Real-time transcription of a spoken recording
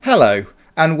Hello,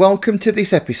 and welcome to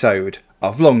this episode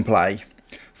of Long Play.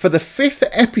 For the 5th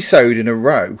episode in a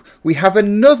row, we have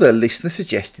another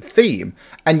listener-suggested theme,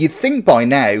 and you'd think by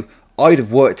now I'd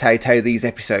have worked out how these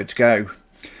episodes go.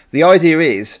 The idea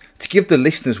is to give the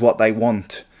listeners what they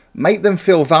want, make them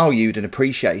feel valued and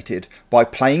appreciated by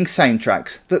playing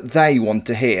soundtracks that they want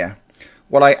to hear.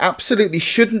 What I absolutely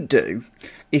shouldn't do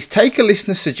is take a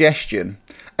listener suggestion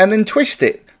and then twist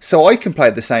it so I can play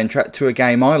the soundtrack to a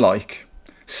game I like.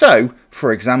 So,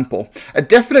 for example, a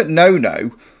definite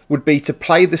no-no would be to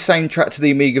play the soundtrack to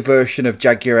the Amiga version of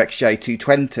Jaguar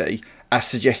XJ220, as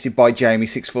suggested by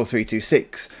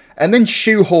Jamie64326, and then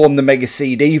shoehorn the Mega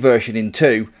CD version in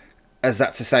too, as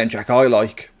that's a soundtrack I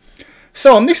like.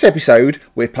 So on this episode,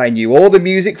 we're playing you all the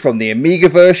music from the Amiga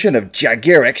version of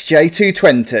Jaguar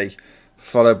XJ220,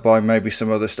 followed by maybe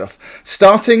some other stuff,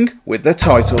 starting with the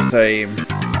title theme.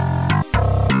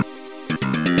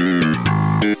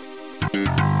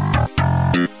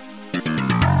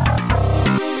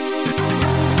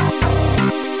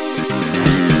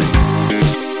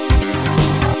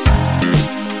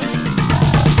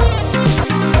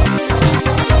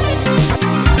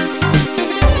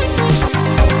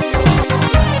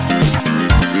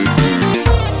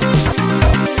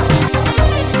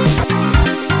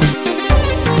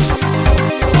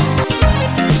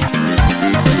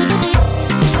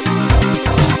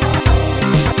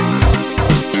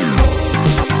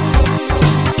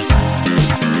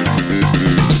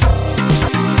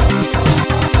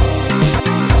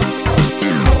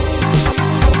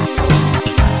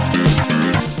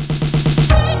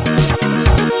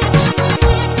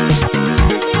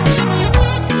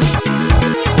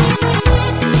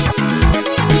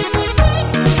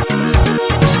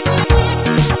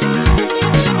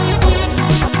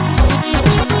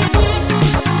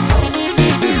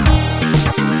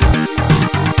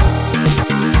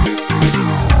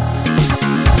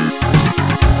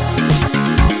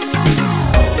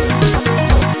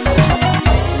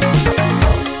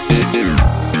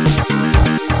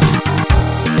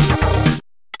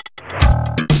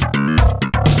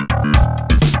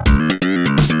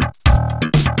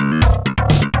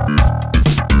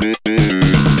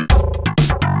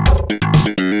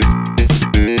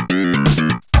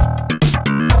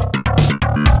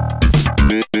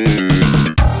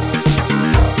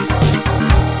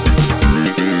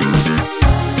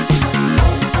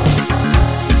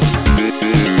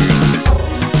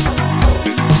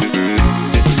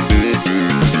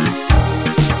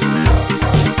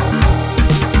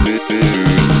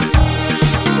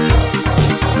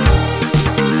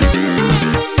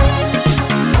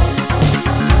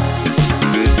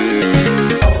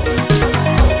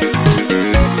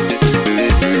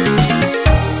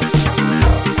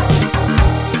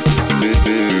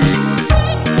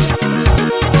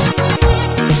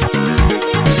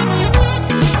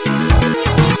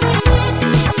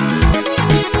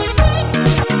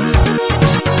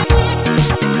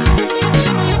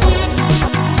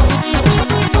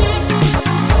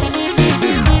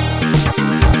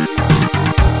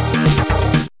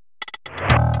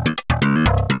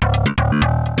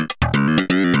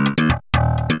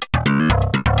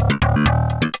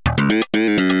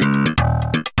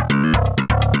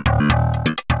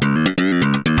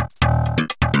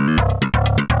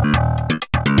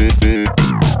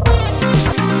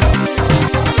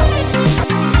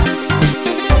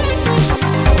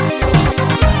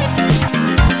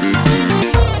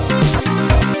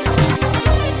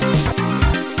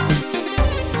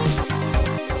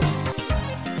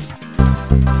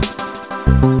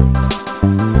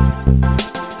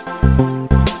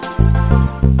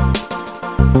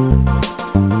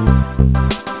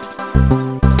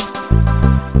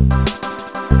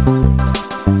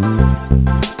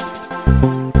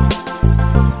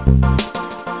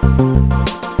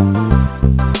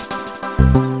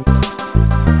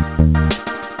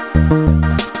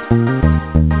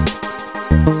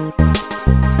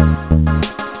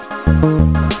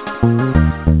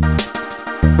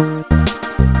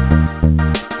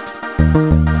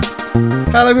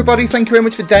 Hello everybody, thank you very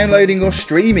much for downloading or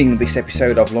streaming this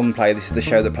episode of Long Play. This is the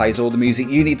show that plays all the music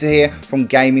you need to hear from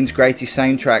gaming's greatest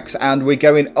soundtracks, and we're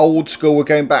going old school. We're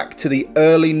going back to the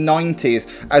early 90s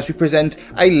as we present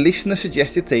a listener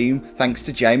suggested theme thanks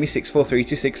to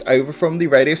Jamie64326 over from the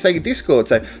Radio Sega Discord.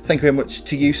 So thank you very much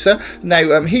to you, sir.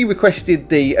 Now he requested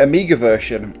the Amiga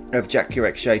version of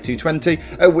Jaguar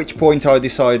XJ220, at which point I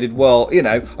decided, well, you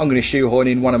know, I'm going to shoehorn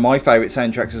in one of my favourite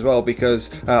soundtracks as well,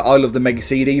 because I love the Mega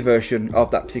CD version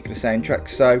of that that particular soundtrack.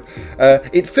 So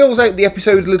it fills out the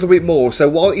episode a little bit more. So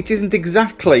while it isn't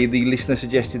exactly the listener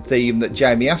suggested theme that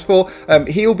Jamie asked for,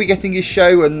 he'll be getting his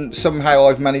show, and somehow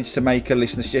I've managed to make a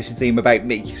listener suggested theme about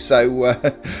me. So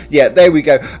yeah, there we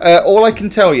go. All I can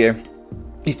tell you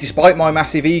is, despite my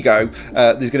massive ego,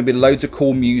 there's going to be loads of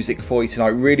cool music for you tonight.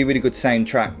 Really, really good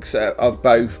soundtracks of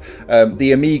both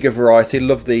the Amiga variety.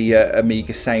 Love the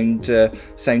Amiga sound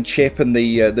chip and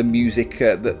the music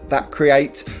that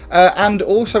creates, and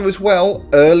also as well,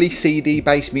 early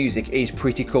CD-based music is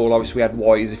pretty cool. Obviously, we had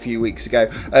Wise a few weeks ago.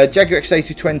 Jaguar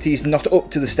XJ220 is not up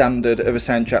to the standard of a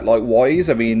soundtrack like Wise.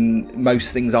 I mean,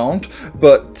 most things aren't,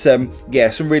 but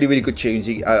yeah, some really, really good tunes.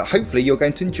 Hopefully, you're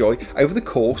going to enjoy over the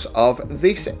course of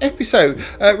this episode.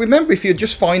 Remember, if you're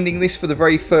just finding this for the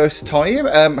very first time,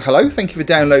 hello, thank you for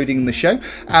downloading the show,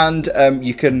 and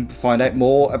you can find out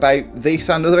more about this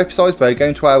and other episodes by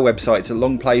going to our website at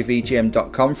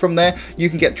longplayvgm.com. From there you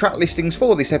can get track listings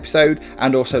for this episode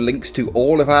and also links to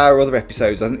all of our other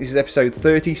episodes. I think this is episode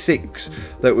 36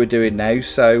 that we're doing now,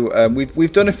 so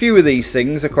we've done a few of these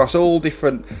things across all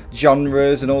different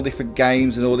genres and all different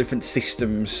games and all different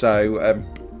systems, so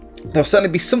there'll certainly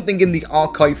be something in the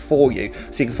archive for you,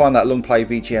 so you can find that at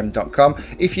longplayvgm.com.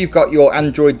 If you've got your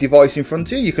Android device in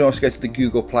front of you, you can also go to the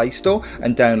Google Play Store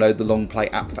and download the Long Play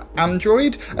app for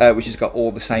Android, which has got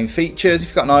all the same features. If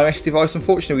you've got an iOS device,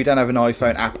 unfortunately we don't have an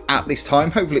iPhone app at this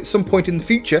time. Hopefully at some point in the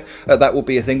future that will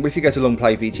be a thing, but if you go to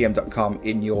longplayvgm.com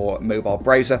in your mobile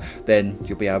browser, then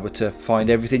you'll be able to find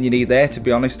everything you need there, to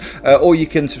be honest. Or you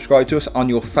can subscribe to us on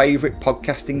your favourite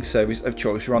podcasting service of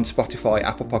choice. We're on Spotify,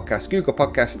 Apple Podcasts, Google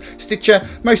Podcasts, Stitcher.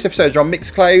 Most episodes are on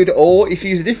Mixcloud, or if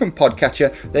you use a different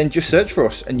podcatcher, then just search for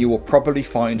us and you will probably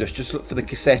find us. Just look for the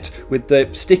cassette with the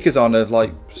stickers on of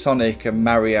like Sonic and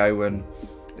Mario and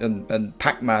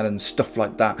Pac-Man and stuff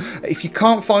like that. If you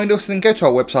can't find us, then go to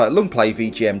our website at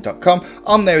longplayvgm.com.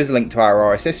 On there is a link to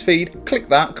our RSS feed. Click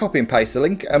that, copy and paste the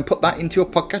link, and put that into your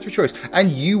podcatcher of choice,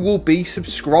 and you will be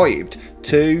subscribed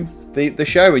to the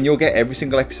show, and you'll get every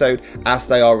single episode as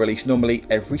they are released, normally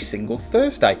every single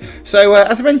Thursday. So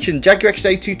as I mentioned, Jaguar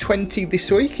XJ220 this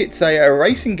week. It's a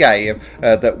racing game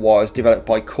that was developed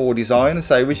by Core Design,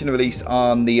 so originally released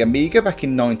on the Amiga back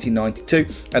in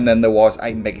 1992, and then there was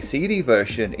a Mega CD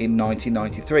version in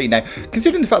 1993. Now,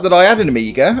 considering the fact that I had an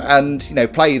Amiga and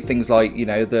played things like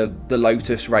the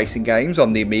Lotus racing games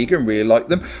on the Amiga and really liked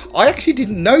them, I actually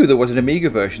didn't know there was an Amiga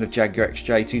version of Jaguar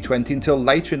XJ220 until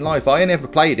later in life. I never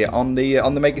played it on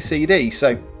the Mega CD,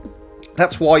 so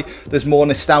that's why there's more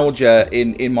nostalgia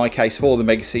in my case for the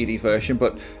Mega CD version.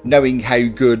 But knowing how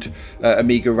good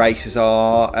Amiga races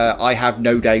are, I have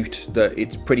no doubt that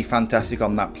it's pretty fantastic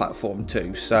on that platform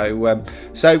too. So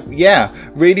yeah,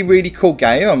 really, really cool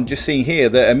game. I'm just seeing here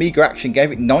that Amiga Action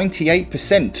gave it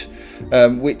 98%.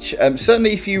 Which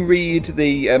certainly if you read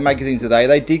the magazines today,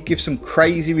 they did give some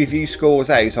crazy review scores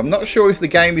out. I'm not sure if the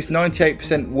game is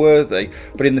 98% worthy,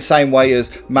 but in the same way as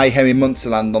Mayhem in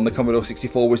Munsterland on the Commodore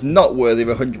 64 was not worthy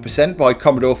of 100% by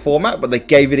Commodore format, but they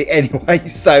gave it anyway.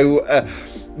 So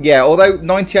yeah, although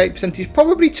 98% is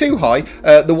probably too high,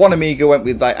 the one Amiga went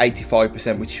with like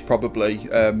 85%, which is probably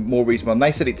more reasonable. And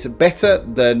they said it's better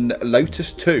than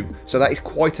Lotus 2, so that is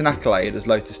quite an accolade, as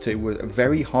Lotus 2 was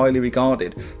very highly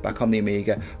regarded back on the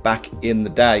Amiga back in the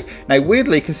day. Now,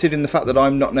 weirdly, considering the fact that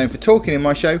I'm not known for talking in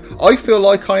my show, I feel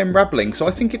like I am rambling, so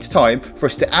I think it's time for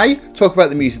us to talk about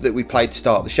the music that we played to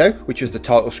start the show, which was the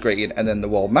title screen and then the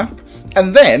world map,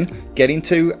 and then get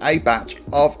into a batch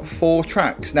of 4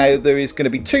 tracks. Now, there is going to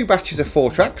be 2 batches of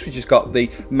 4 tracks, which has got the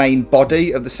main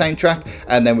body of the soundtrack,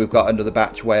 and then we've got another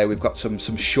batch where we've got some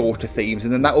shorter themes,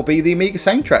 and then that will be the Amiga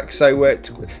soundtrack. So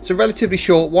it's a relatively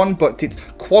short one, but it's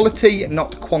quality,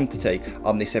 not quantity,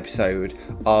 on this episode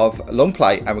of Long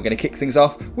Play, and we're going to kick things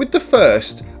off with the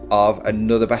first of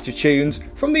another batch of tunes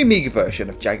from the Amiga version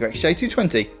of Jaguar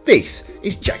XJ220. This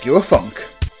is Jaguar Funk.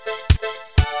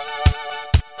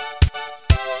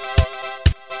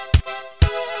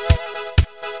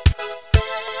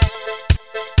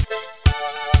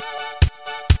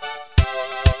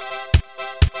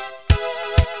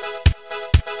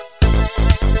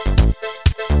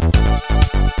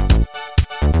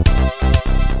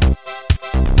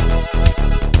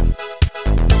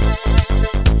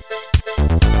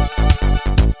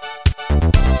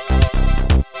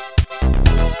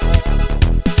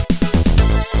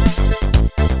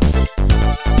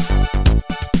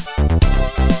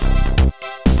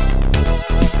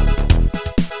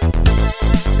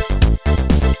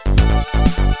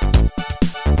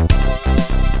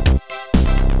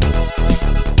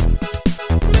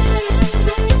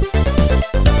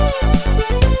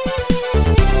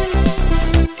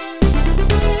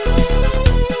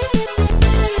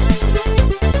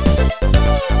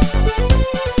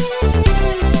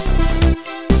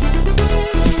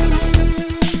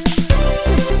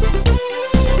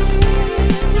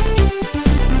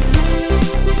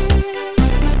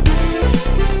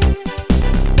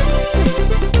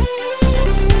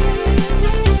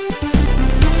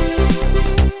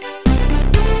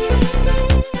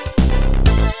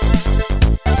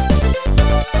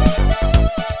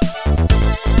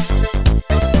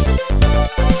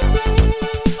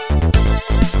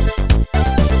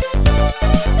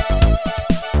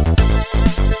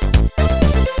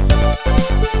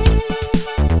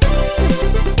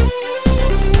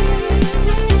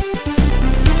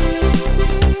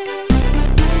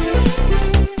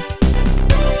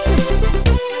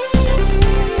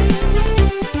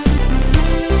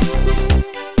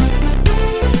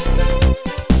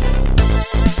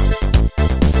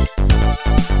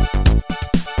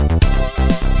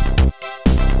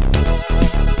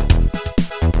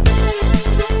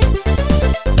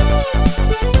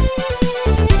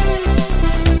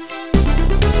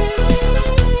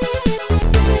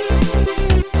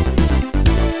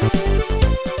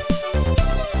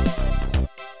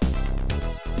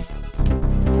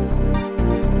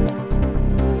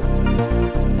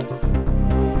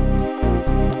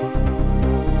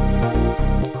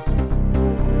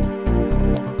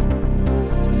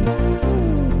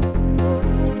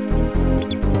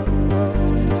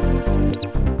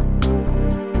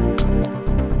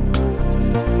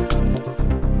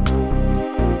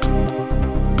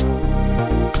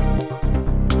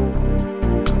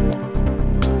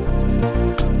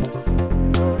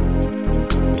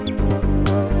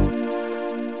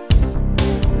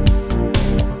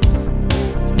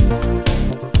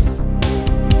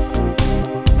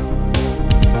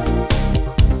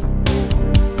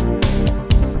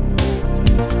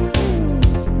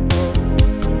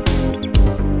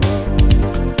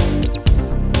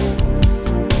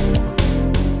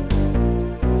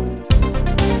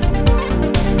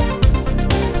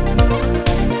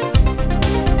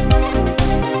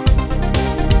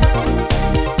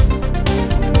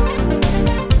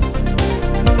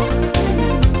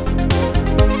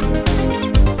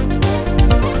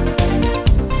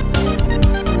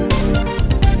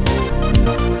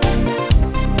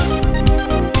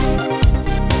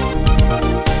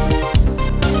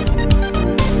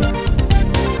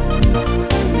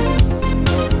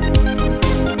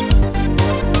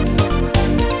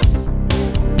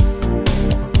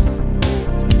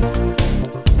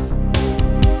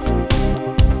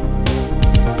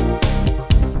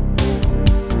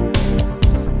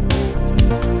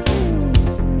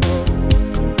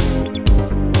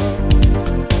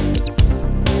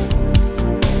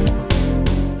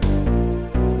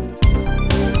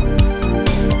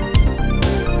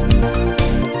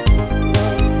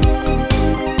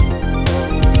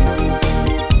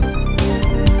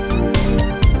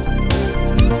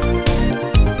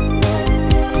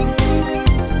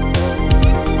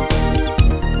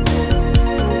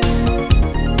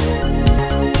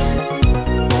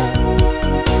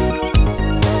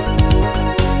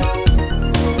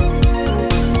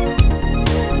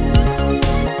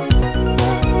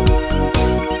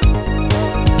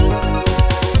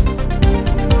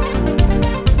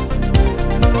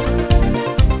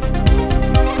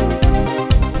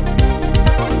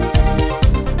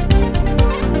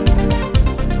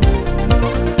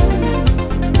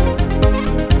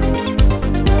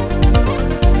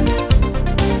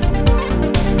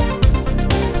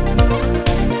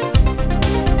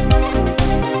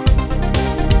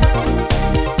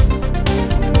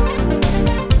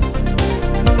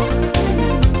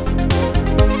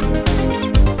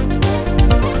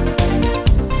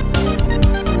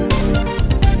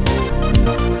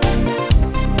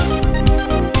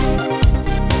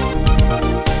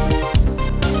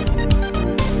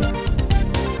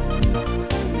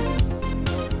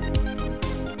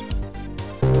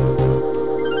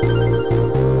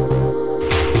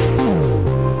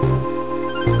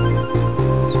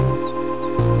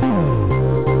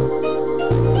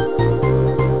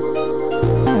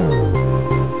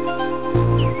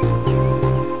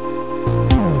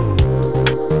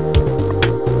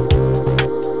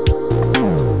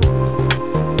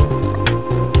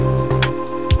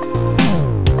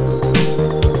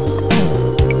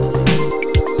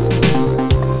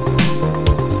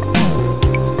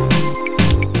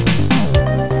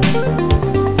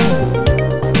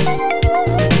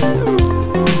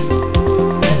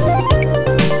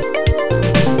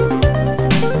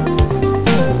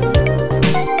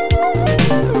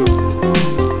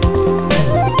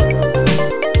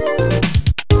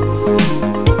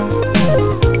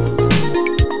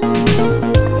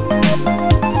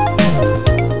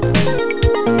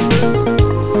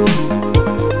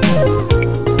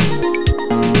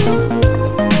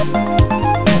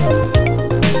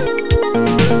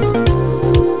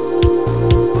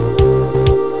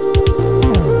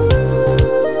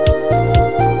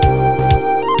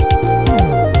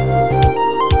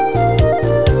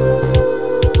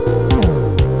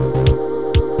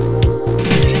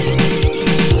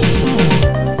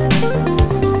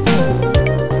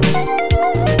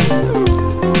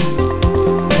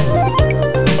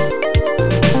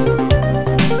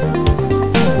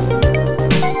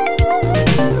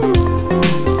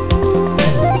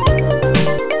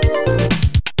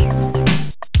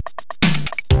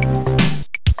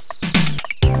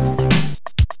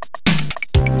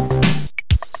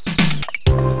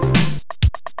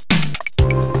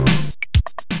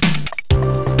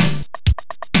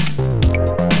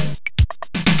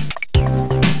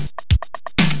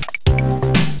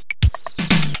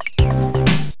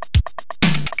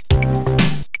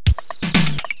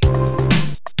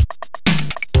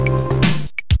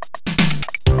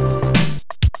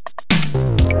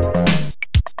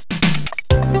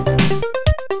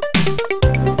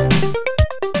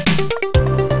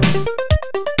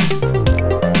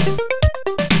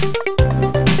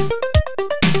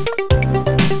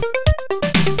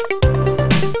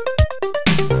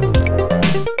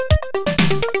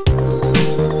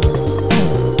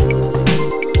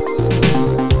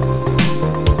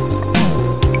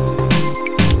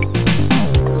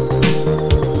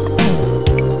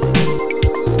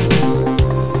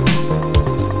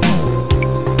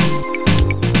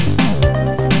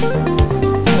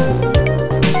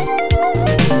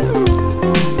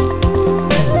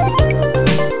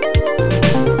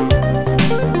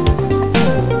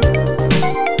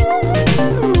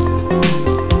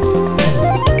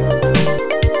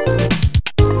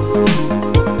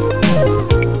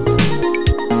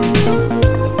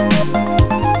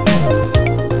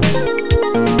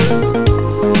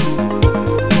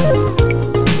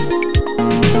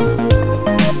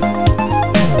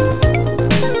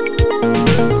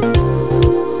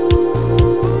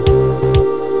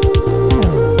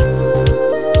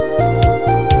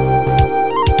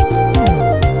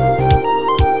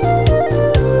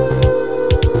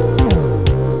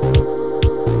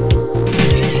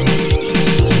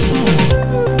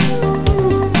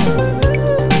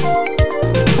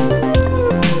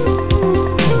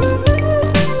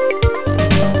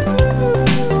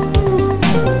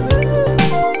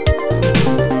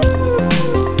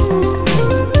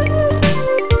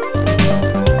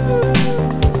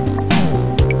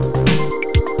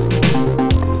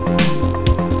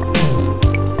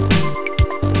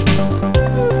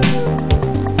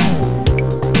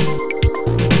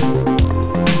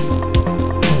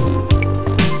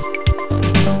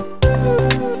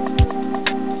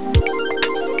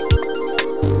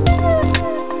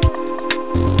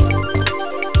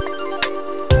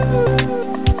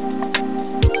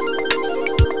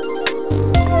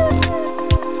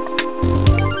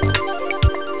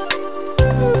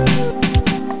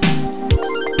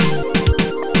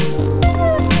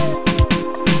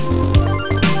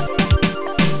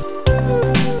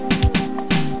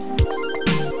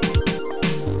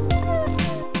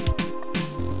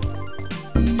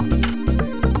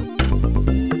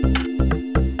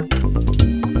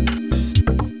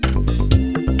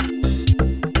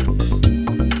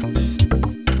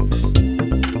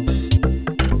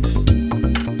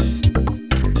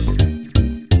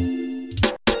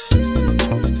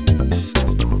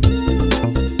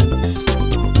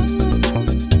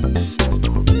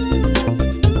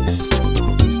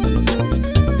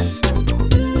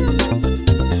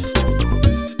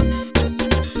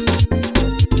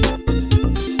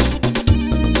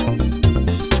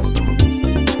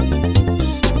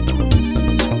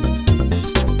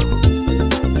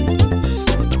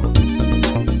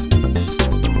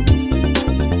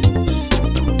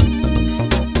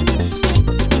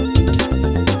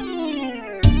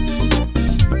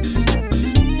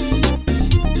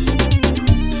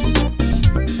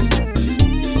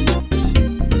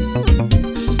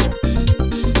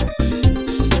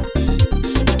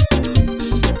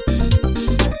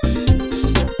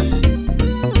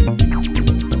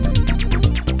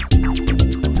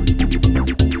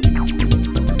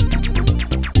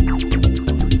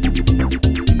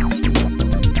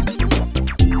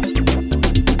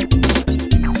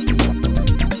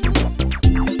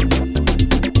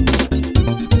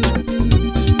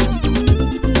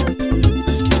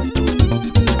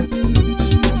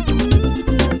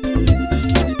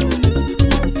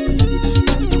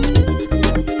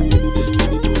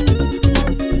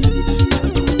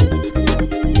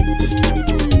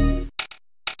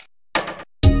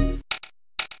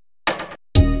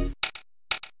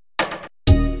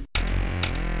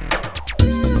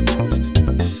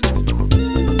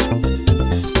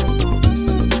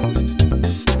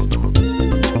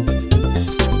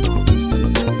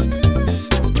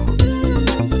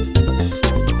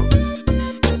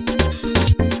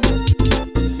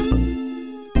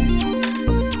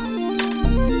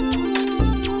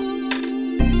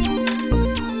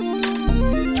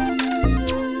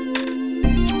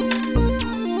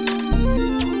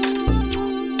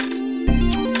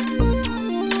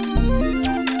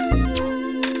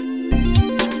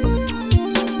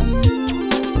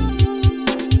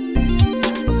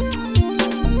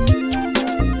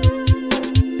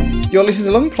 You're listening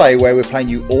to Long Play, where we're playing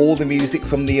you all the music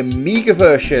from the Amiga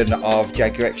version of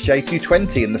Jaguar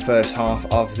XJ220 in the first half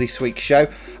of this week's show.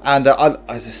 And as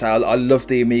I say, I love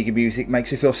the Amiga music. It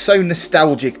makes me feel so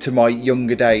nostalgic to my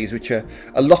younger days, which are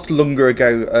a lot longer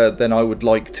ago than I would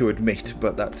like to admit.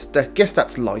 But I guess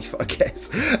that's life, I guess.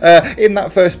 In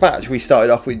that first batch, we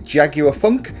started off with Jaguar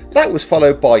Funk. That was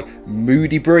followed by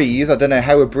Moody Breeze. I don't know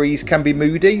how a breeze can be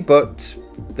moody, but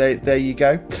there you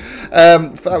go.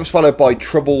 That was followed by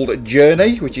Troubled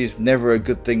Journey, which is never a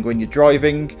good thing when you're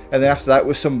driving. And then after that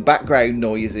was some background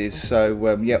noises.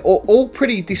 So yeah, all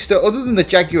pretty other than the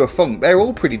Jaguar Funk, they're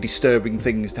all pretty disturbing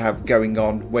things to have going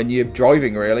on when you're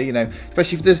driving, really. You know,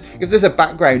 especially if there's a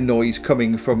background noise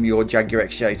coming from your Jaguar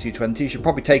XJ220, you should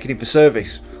probably take it in for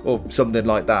service or something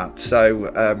like that.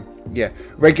 So yeah,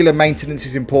 regular maintenance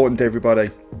is important, everybody.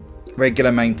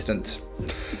 Regular maintenance.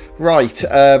 Right,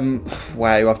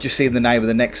 wow, I've just seen the name of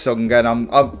the next song and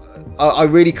I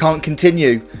really can't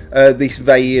continue this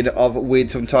vein of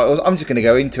weird song titles. I'm just going to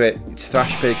go into it. It's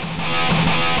Thrash Pig.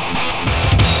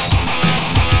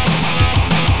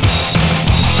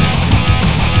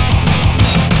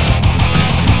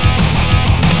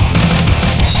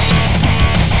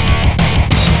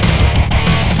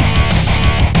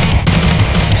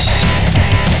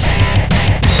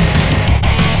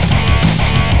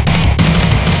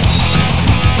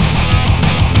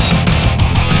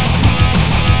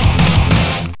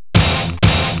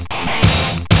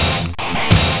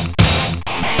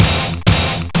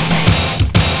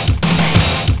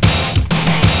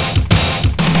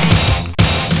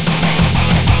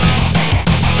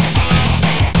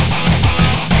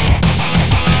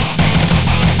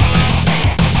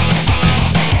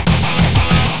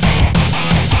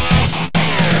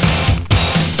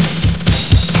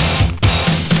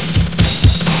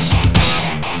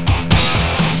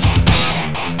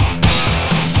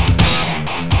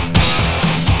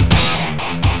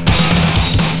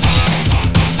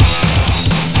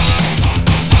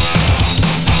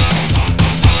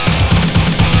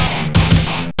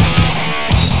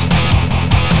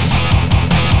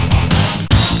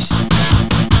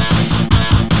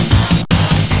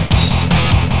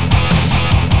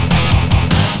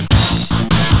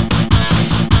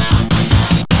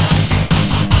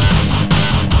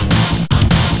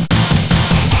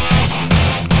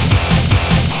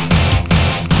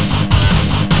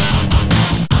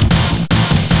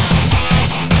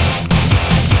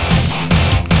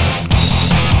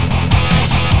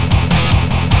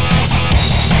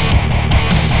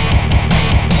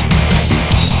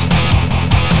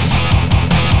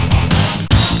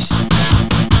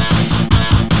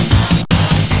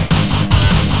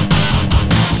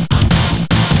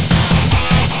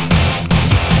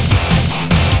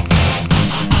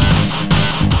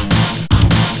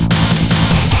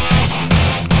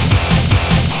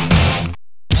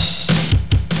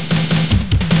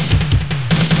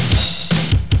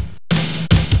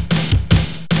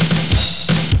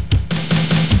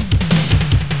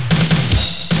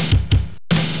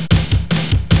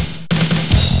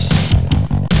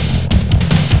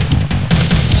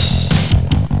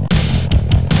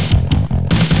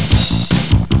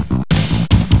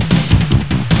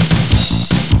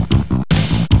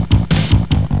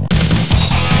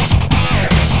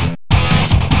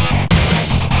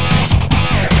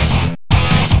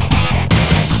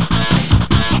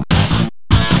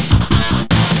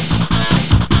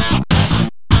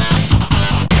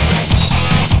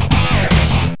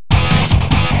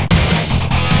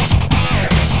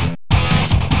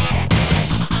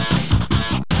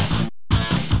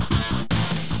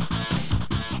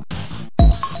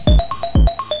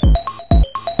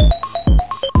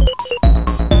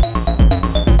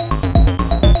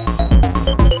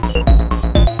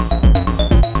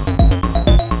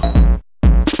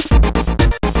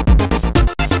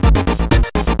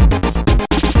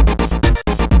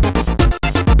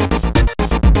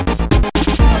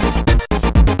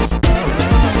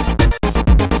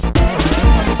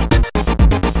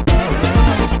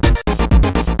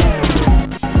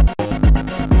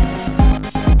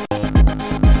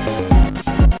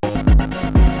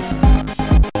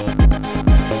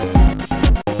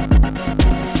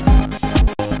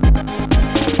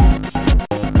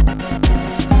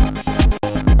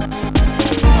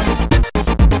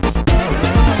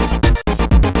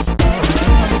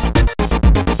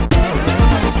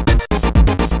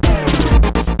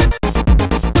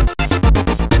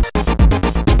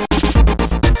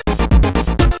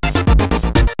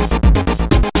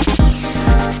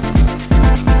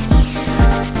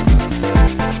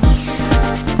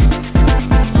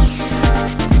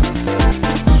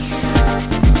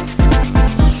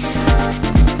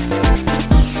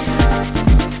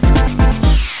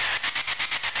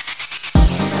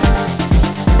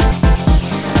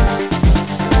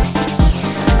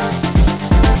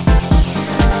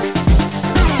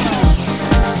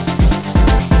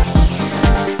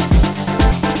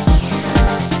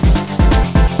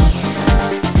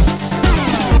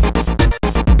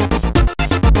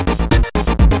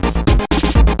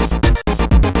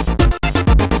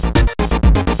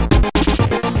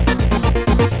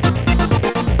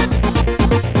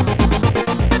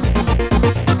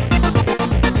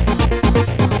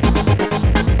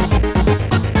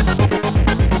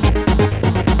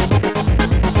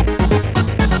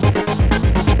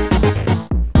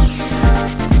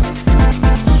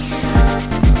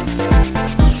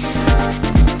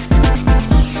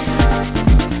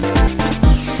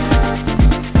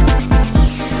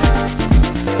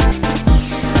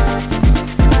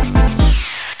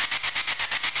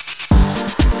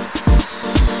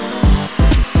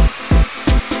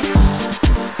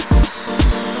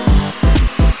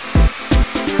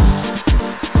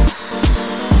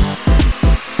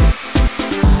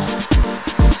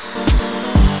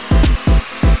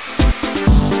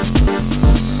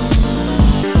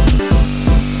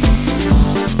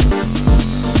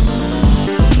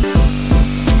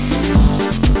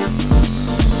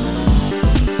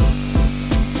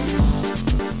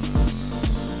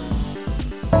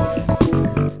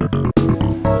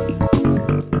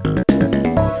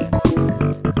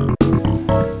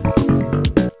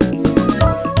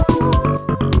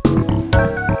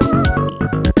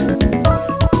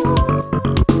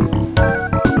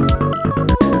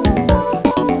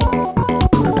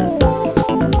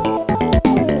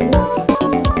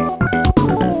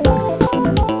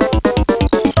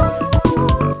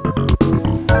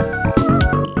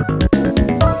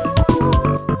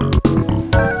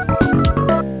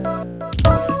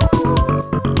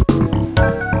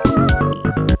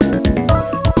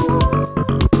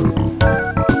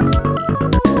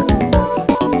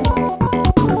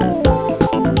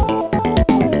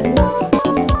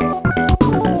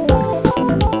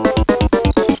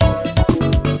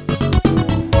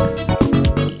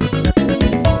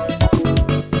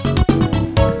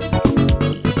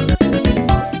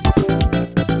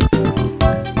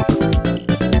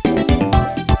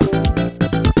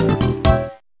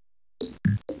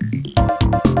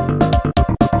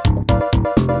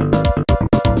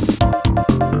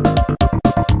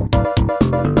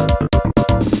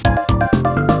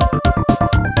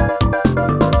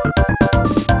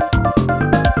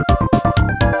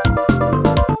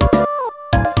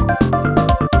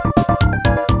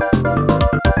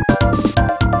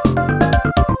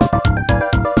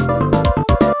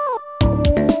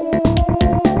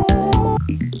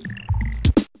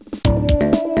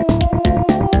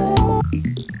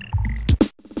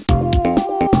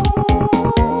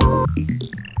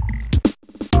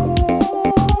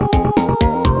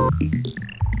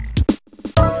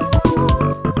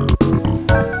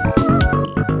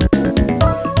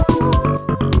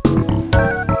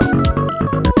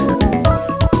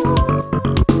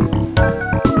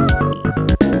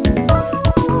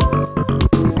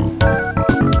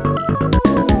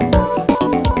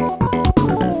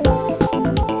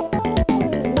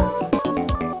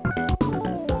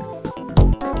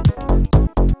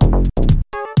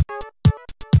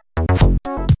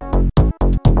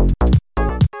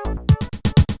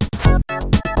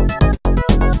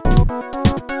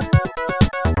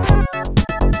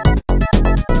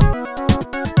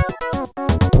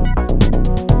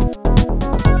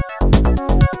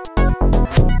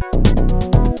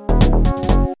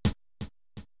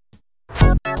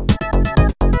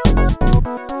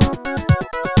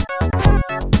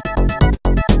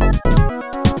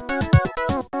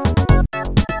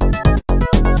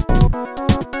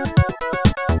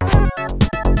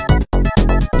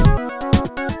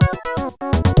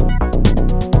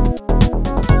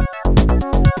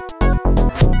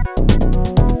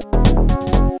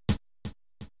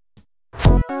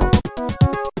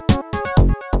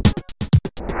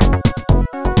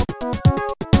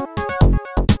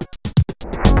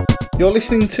 You're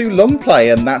listening to Long Play,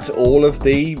 and that's all of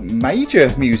the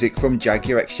major music from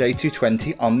Jaguar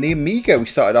XJ220 on the Amiga. We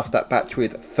started off that batch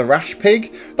with Thrash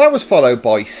Pig, that was followed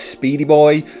by Speedy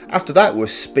Boy, after that was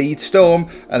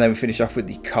Speedstorm, and then we finished off with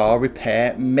the Car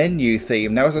Repair Menu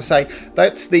theme. Now, as I say,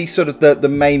 that's the sort of the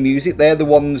main music. They're the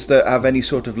ones that have any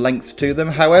sort of length to them.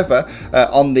 However,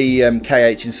 on the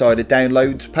KH Insider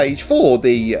downloads page for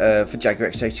for Jaguar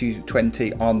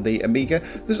XJ220 on the Amiga,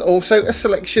 there's also a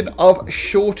selection of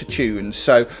shorter tunes.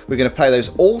 So we're going to play those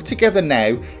all together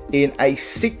now in a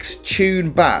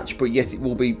 6-tune batch, but yet it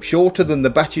will be shorter than the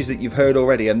batches that you've heard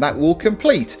already, and that will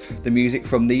complete the music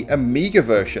from the Amiga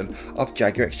version of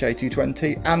Jaguar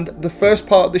XJ220 and the first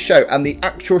part of the show, and the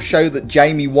actual show that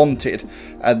Jamie wanted.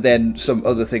 And then some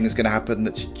other things going to happen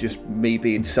that's just me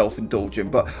being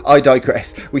self-indulgent, but I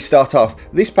digress. We start off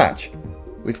this patch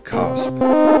with Casp.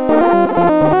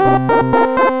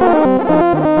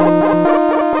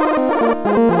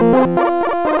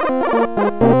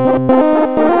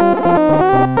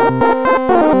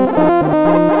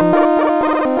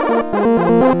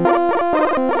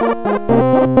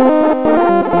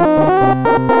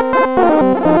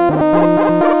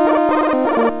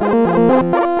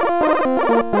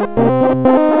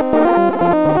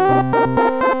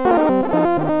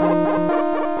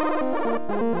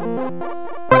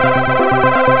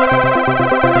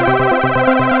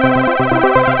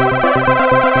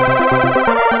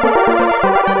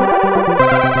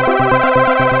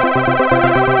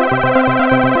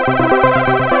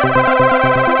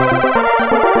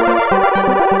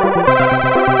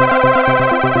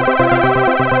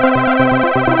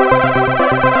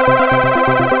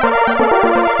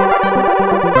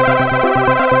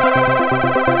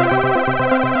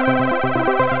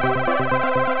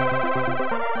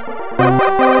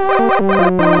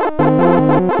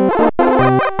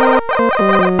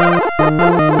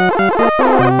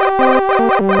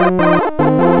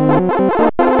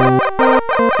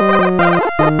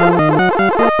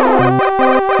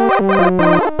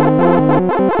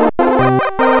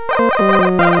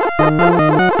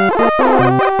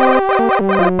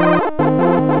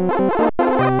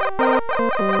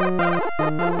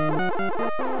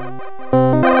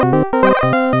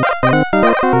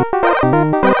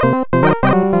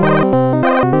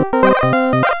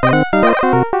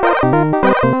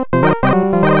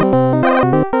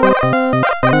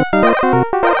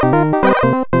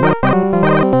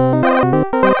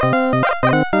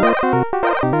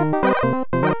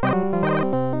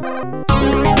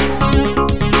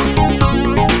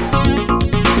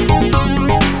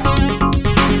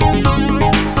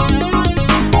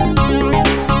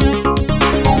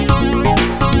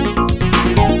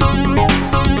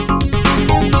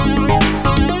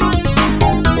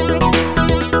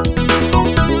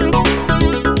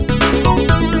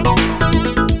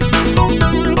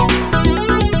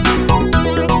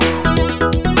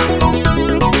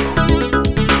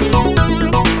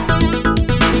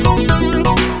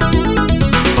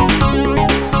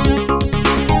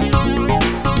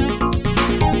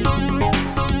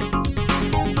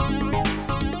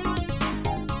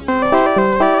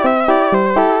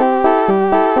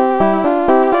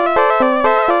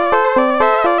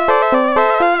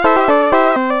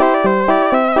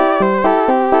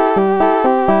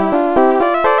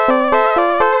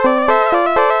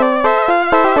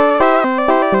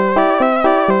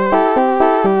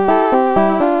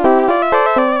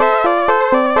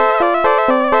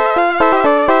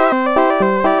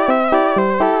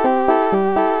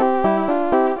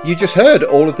 You just heard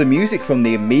all of the music from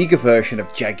the Amiga version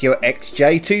of Jaguar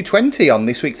XJ220 on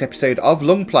this week's episode of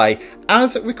Long Play,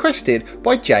 as requested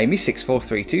by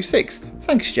Jamie64326.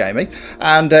 Thanks, Jamie.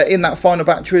 And in that final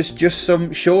batch was just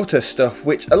some shorter stuff,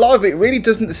 which a lot of it really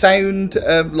doesn't sound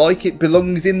like it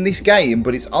belongs in this game,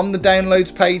 but it's on the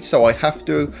downloads page, so I have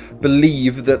to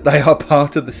believe that they are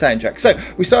part of the soundtrack. So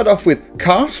we started off with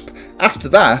Casp. After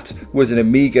that was an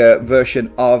Amiga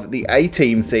version of the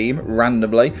A-Team theme,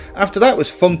 randomly. After that was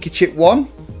Funky Chip 1,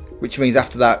 which means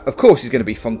after that, of course, is going to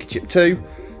be Funky Chip 2.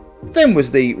 Then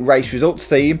was the Race Results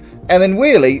theme, and then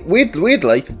weirdly,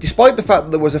 despite the fact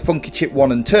that there was a Funky Chip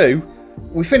 1 and 2,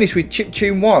 we finished with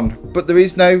Chiptune 1, but there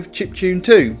is no Chiptune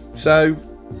 2, so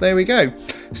there we go.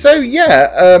 So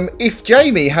yeah, if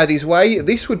Jamie had his way,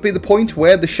 this would be the point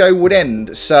where the show would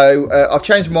end. So I've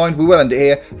changed my mind, we will end it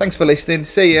here. Thanks for listening,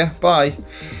 see ya, bye.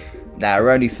 Now,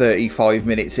 we're only 35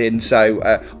 minutes in, so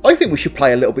I think we should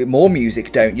play a little bit more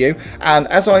music, don't you? And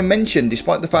as I mentioned,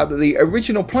 despite the fact that the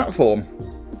original platform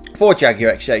for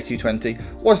Jaguar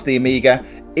XJ220 was the Amiga,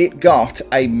 it got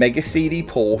a Mega CD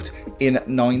port in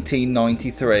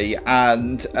 1993,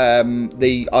 and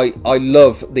I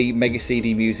love the Mega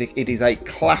CD music. It is a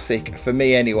classic for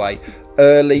me anyway,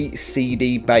 early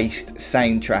CD based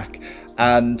soundtrack,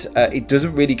 and it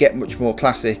doesn't really get much more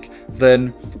classic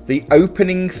than the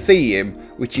opening theme,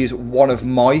 which is one of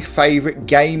my favourite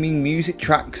gaming music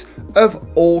tracks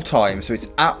of all time. So it's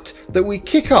apt that we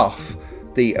kick off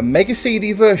the Mega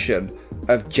CD version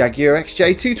of Jaguar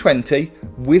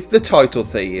XJ220 with the title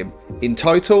theme,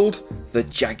 entitled The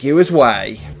Jaguar's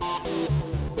Way.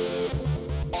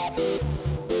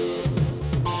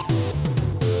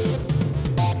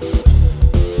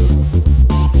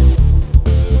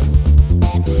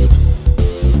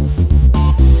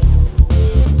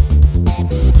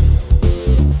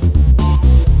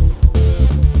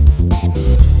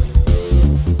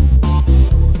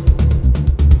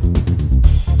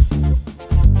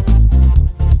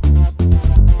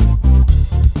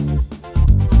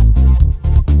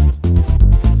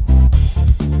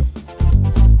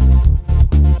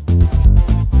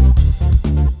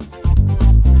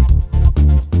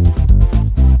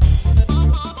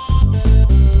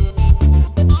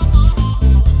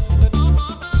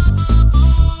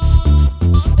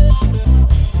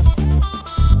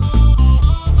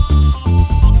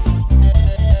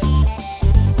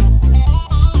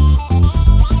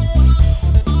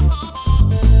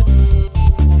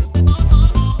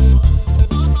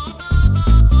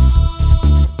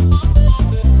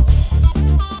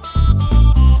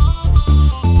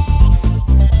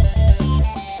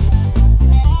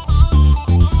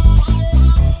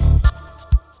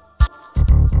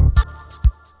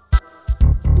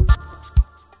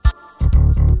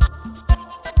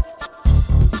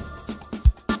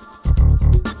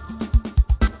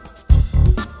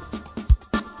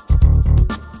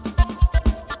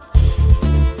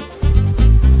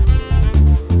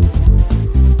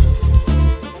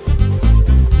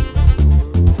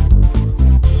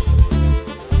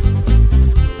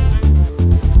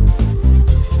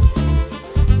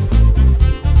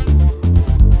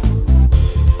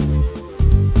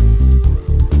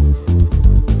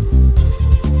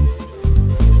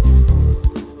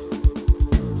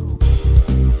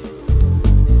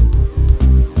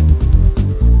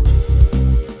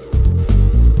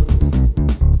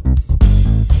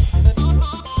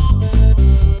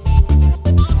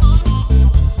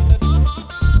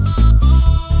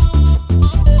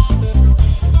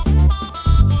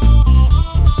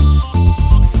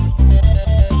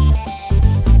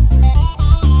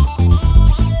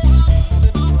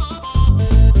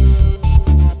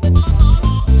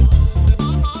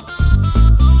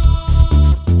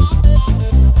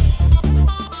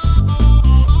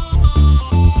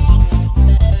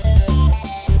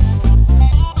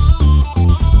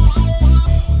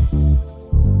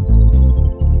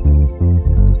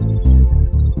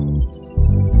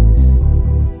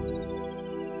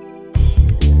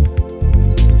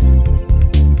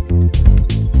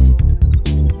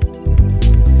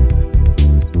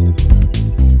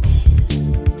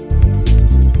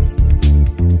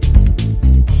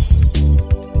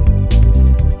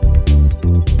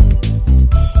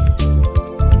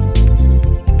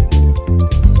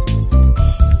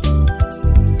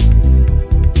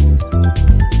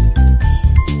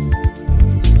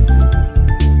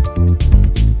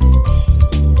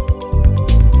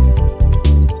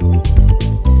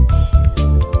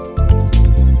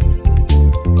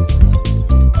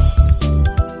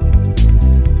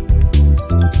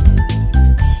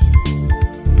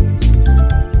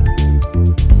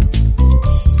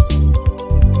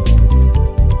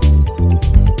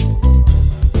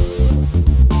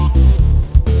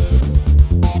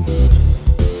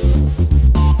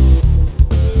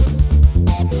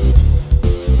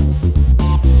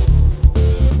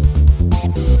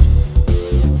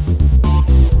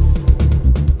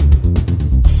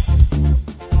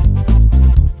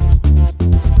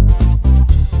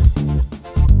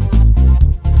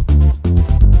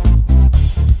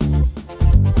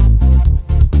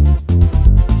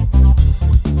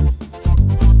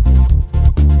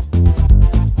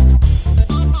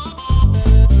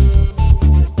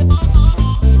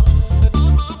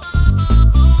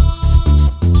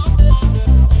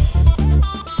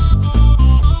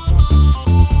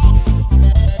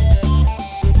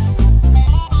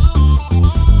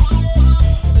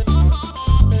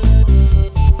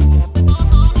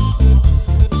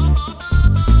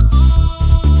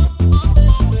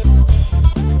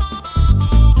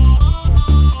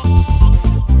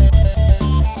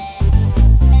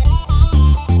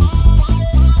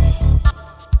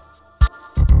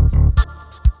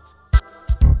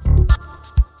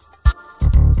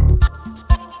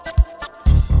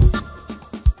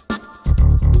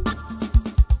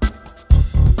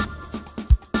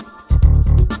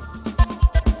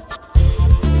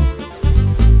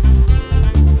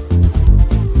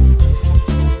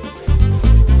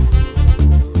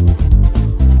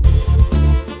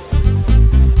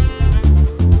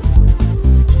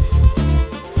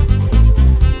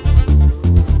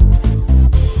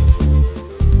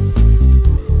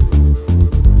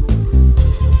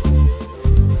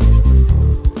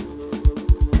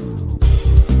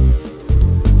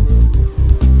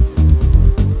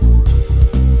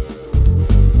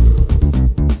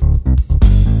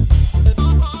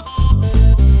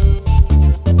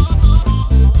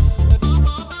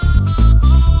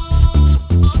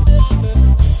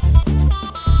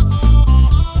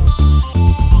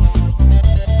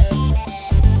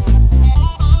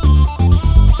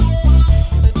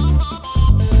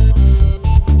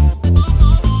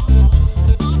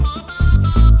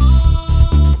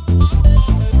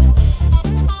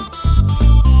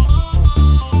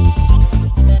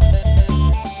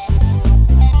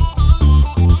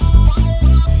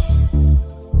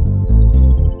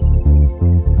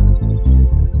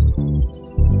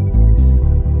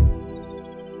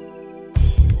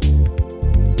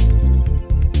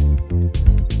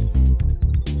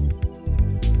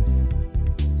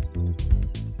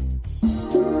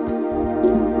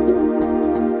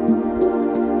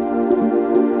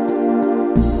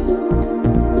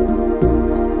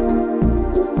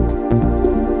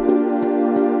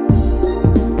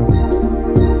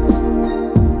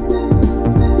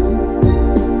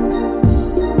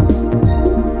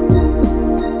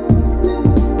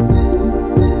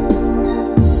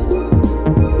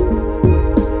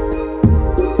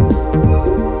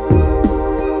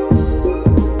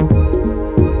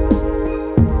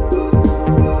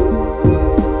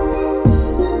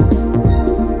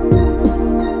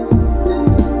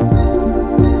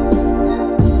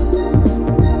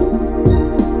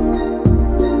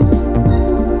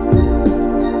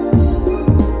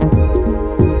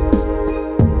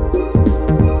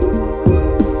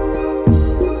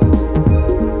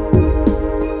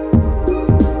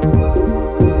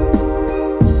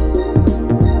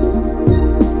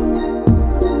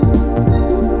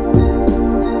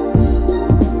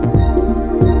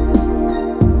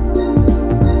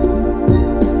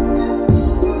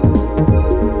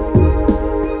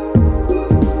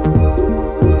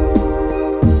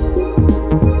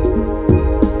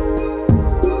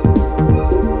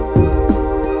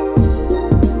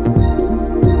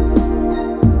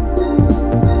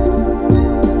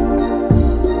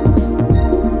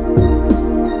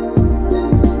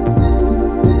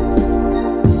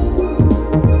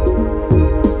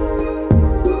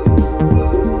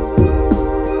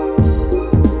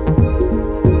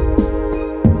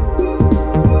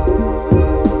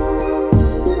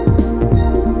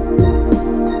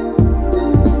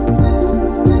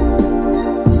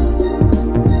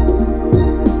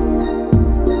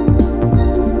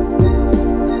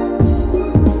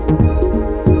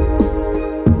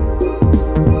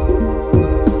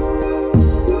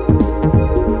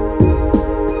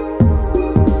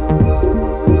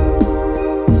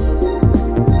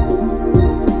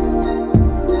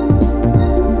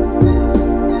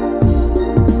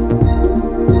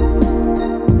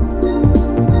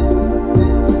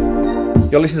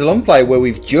 listening to Long Play, where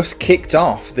we've just kicked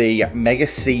off the Mega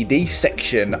CD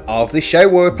section of the show,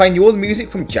 where we're playing you all the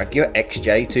music from Jaguar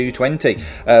XJ220.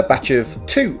 A batch of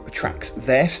 2 tracks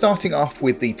there, starting off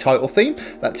with the title theme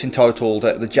that's entitled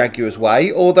The Jaguar's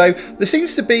Way, although there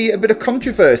seems to be a bit of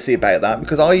controversy about that,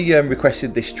 because I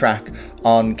requested this track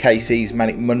on Casey's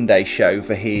Manic Monday show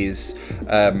for his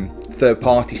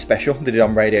third-party special they did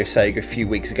on Radio Sega a few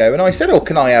weeks ago, and I said,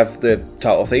 can I have the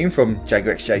title theme from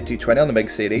Jaguar XJ220 on the Mega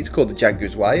CD? It's called The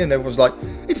Jaguar's Way, and everyone's like,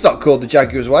 it's not called The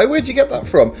Jaguar's Way, where'd you get that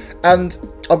from? And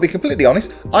I'll be completely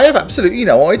honest, I have absolutely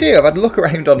no idea. I've had a look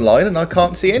around online and I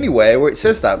can't see anywhere where it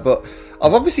says that, but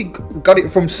I've obviously got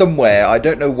it from somewhere. I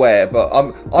don't know where, but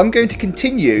I'm going to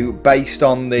continue based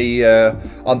on the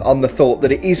on the thought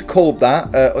that it is called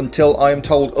that until I am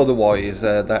told otherwise.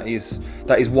 That is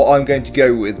what I'm going to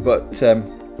go with. But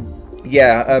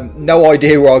no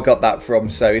idea where I got that from.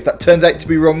 So if that turns out to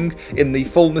be wrong in the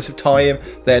fullness of time,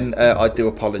 then I do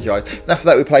apologise. And after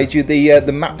that, we played you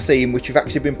the map theme, which we've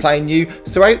actually been playing you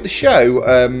throughout the show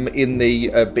in the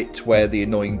bit where the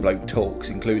annoying bloke talks,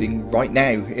 including right now,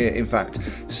 in fact.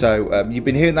 So you've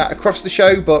been hearing that across the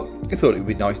show, but I thought it would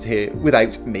be nice to hear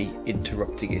without me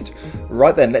interrupting it.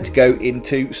 Right then, let's go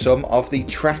into some of the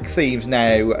track themes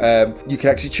now. You can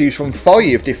actually choose from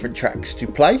 5 different tracks to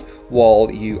play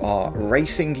while you are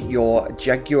racing your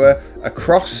Jaguar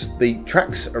across the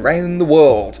tracks around the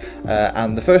world.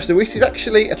 And the first of which is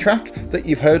actually a track that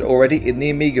you've heard already in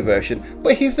the Amiga version,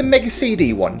 but here's the Mega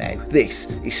CD one now.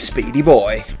 This is Speedy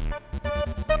Boy.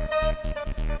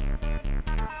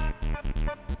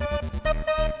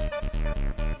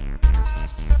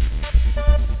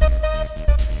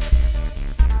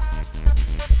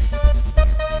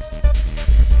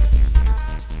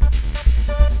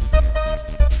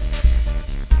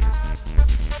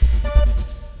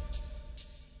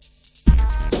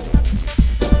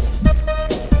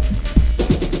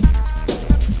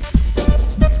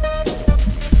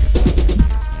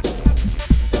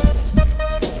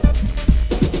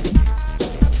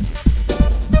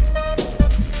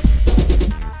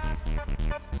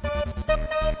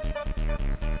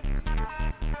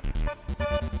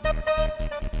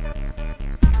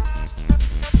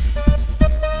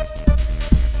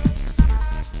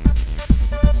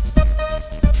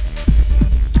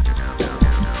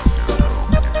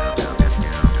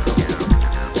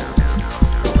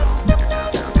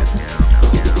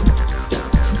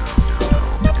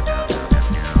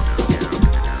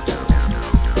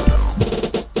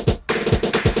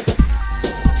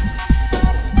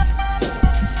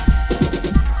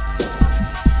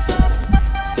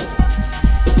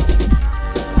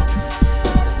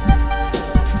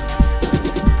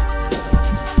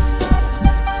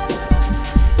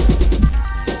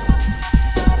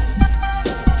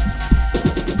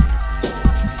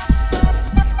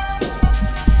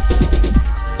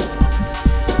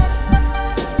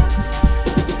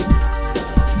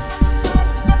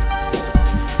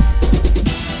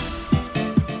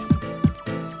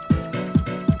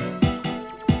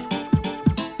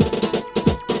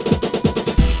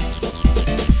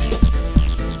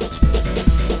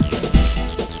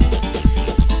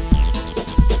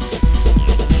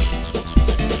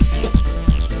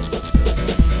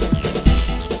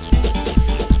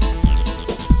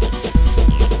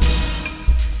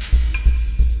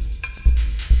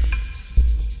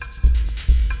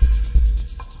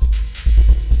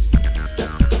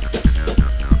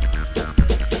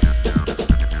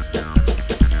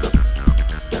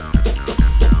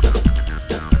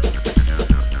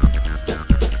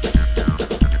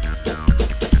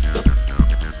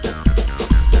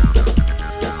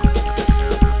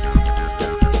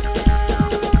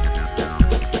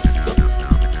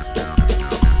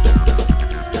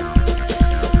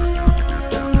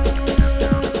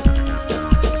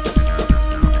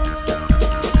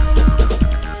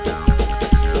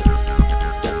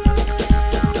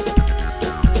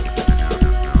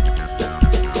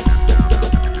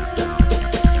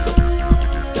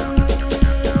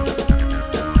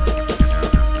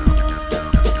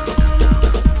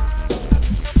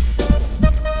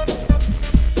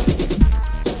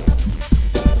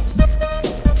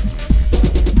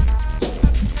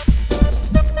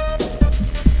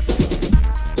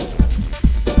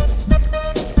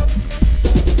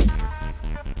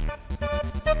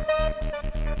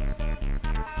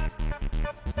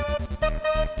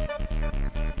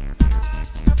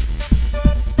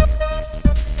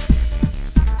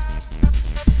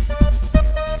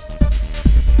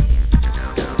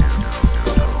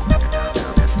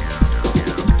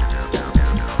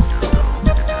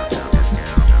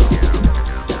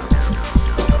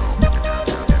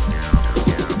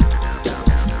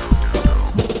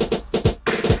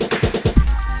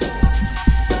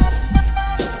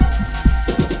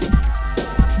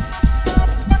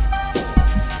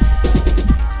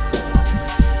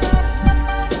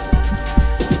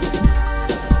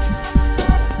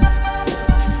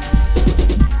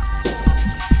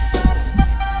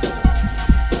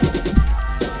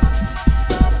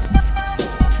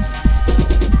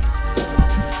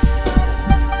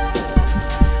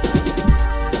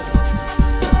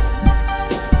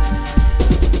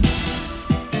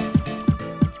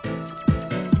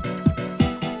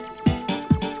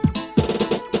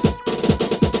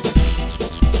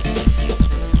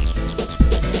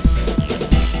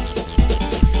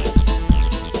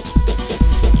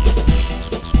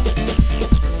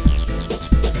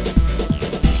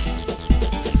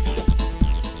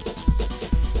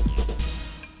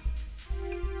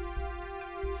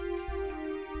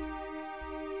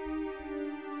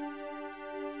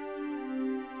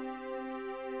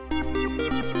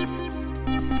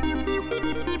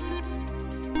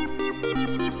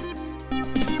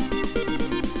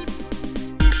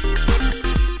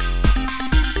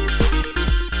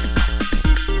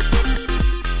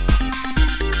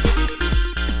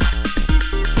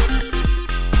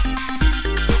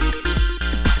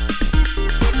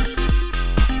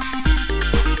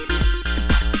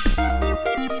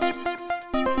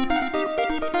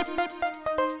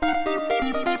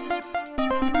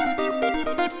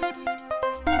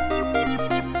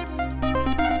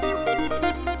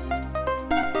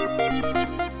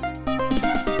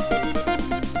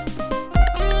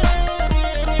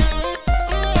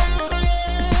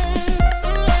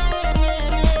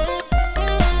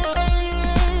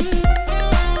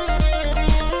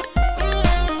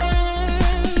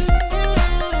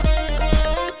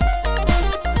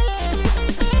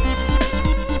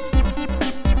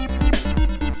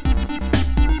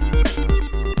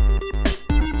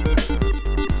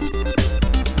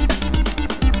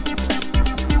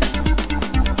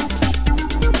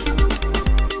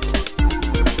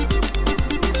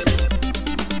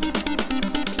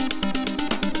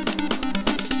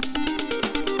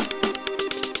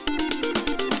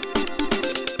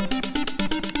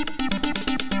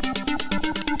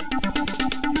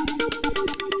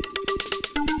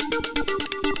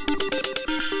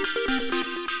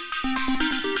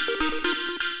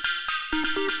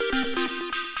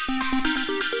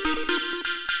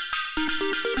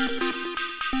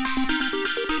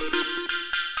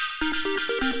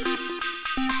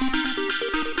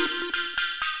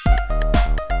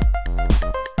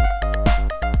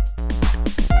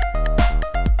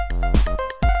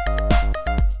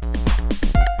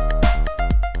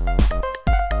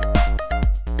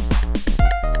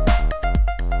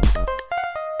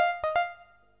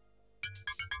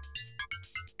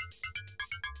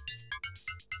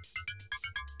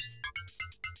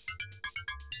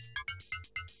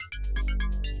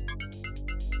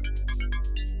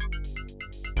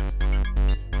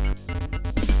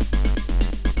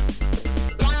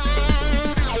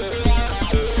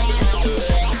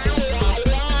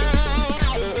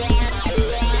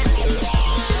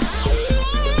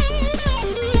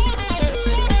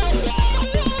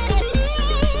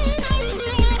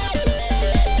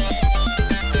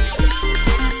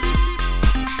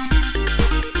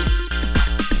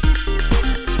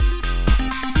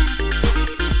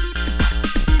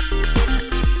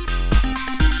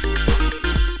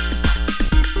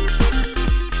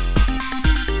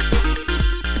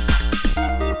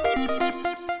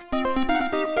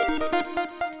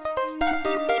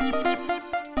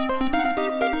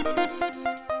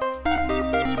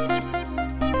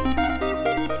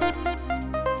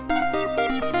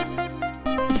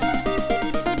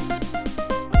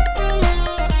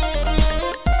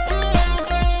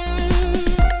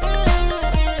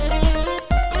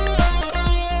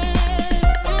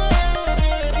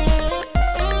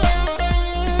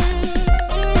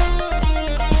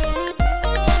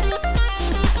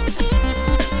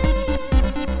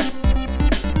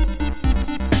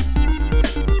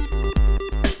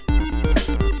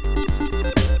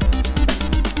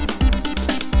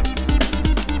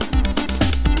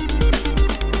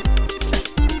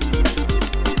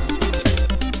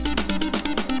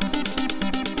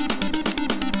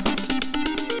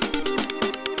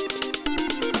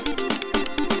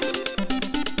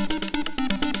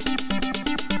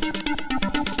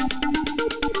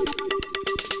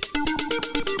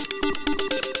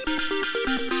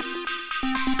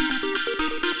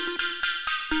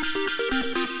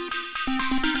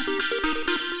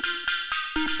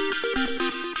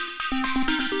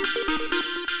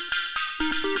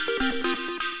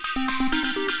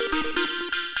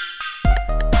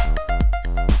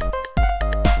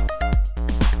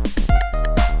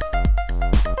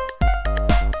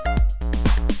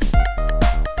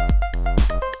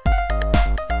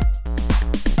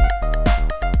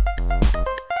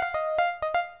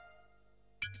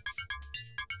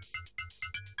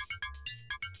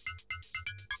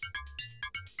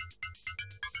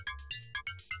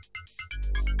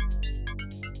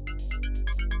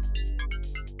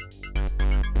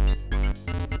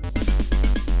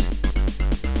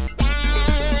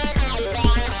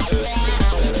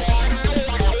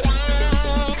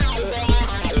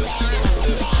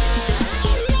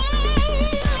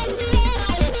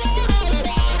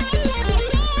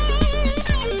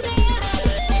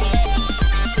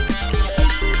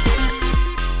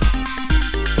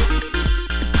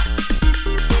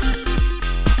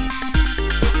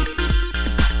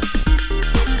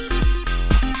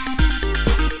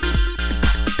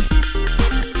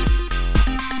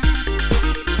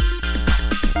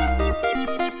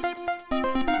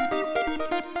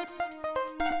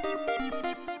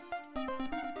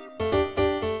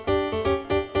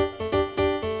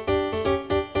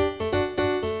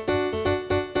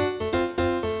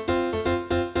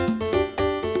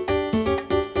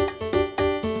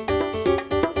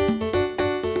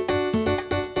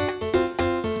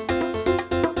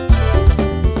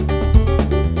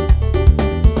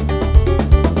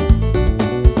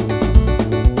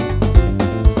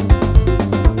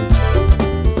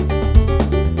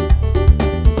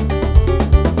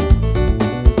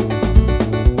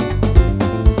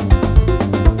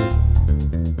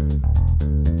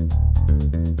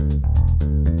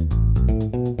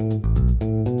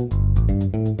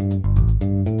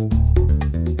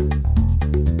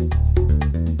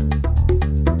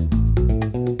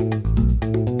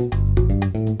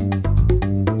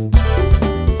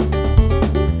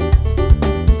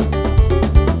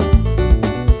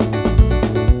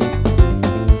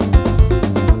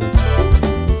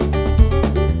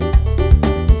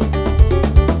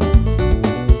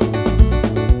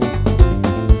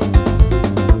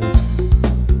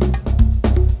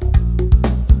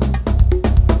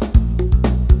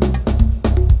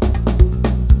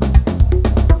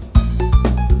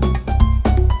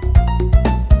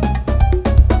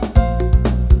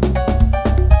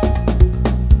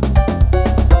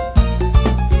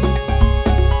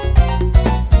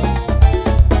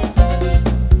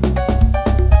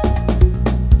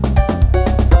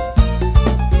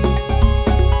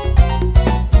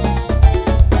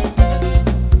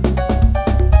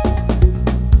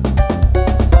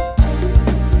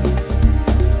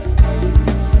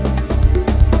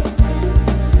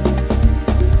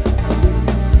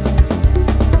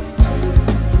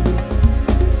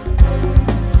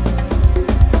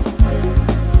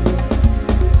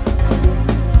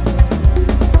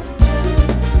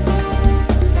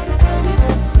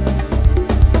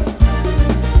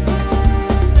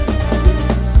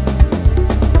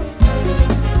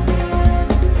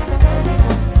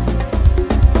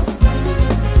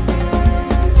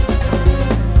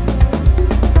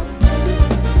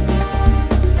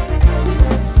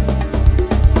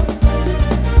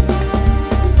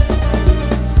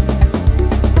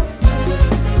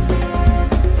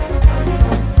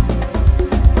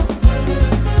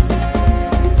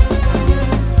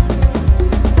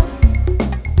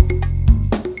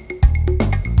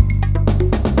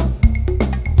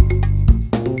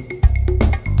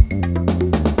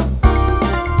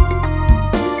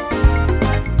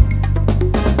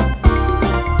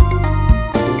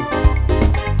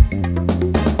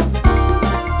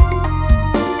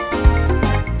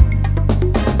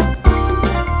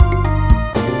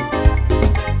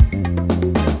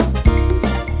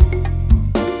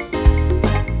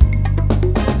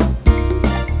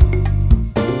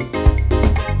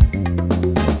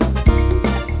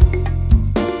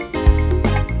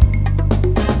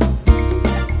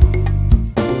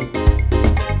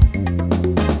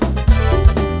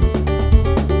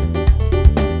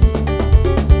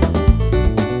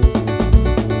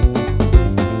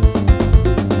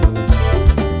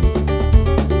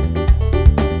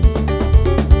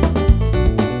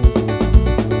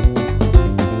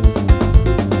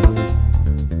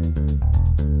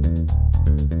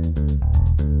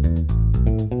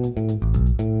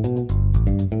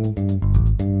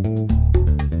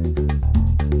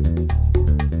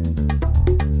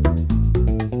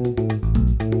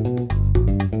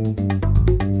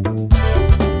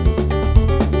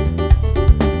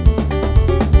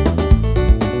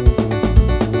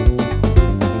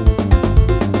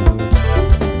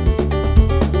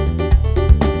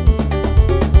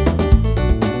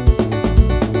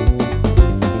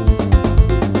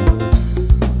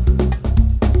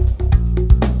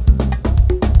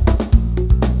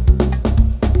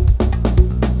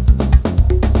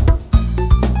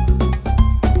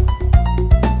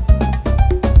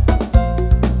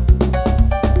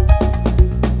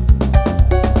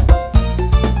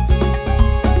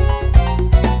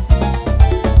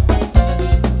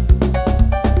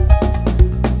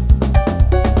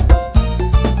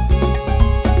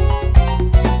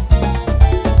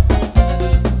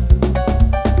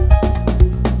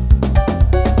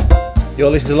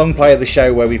 This is a long play of the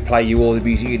show where we play you all the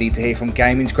music you need to hear from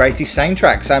gaming's greatest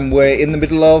soundtracks, and we're in the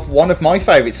middle of one of my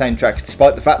favourite soundtracks,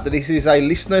 despite the fact that this is a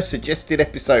listener suggested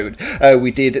episode.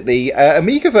 We did the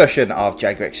Amiga version of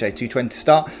Jaguar XJ220 to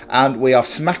start, and we are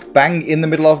smack bang in the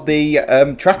middle of the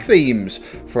track themes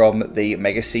from the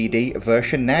Mega CD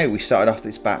version now. We started off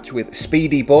this batch with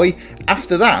Speedy Boy,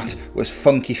 after that was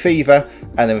Funky Fever,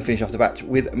 and then we finished off the batch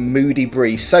with Moody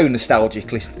Breeze. So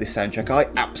nostalgic listening to this soundtrack,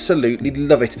 I absolutely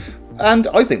love it. And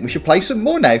I think we should play some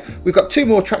more now. We've got 2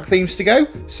 more track themes to go,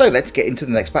 so let's get into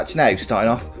the next batch now, starting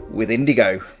off with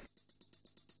Indigo.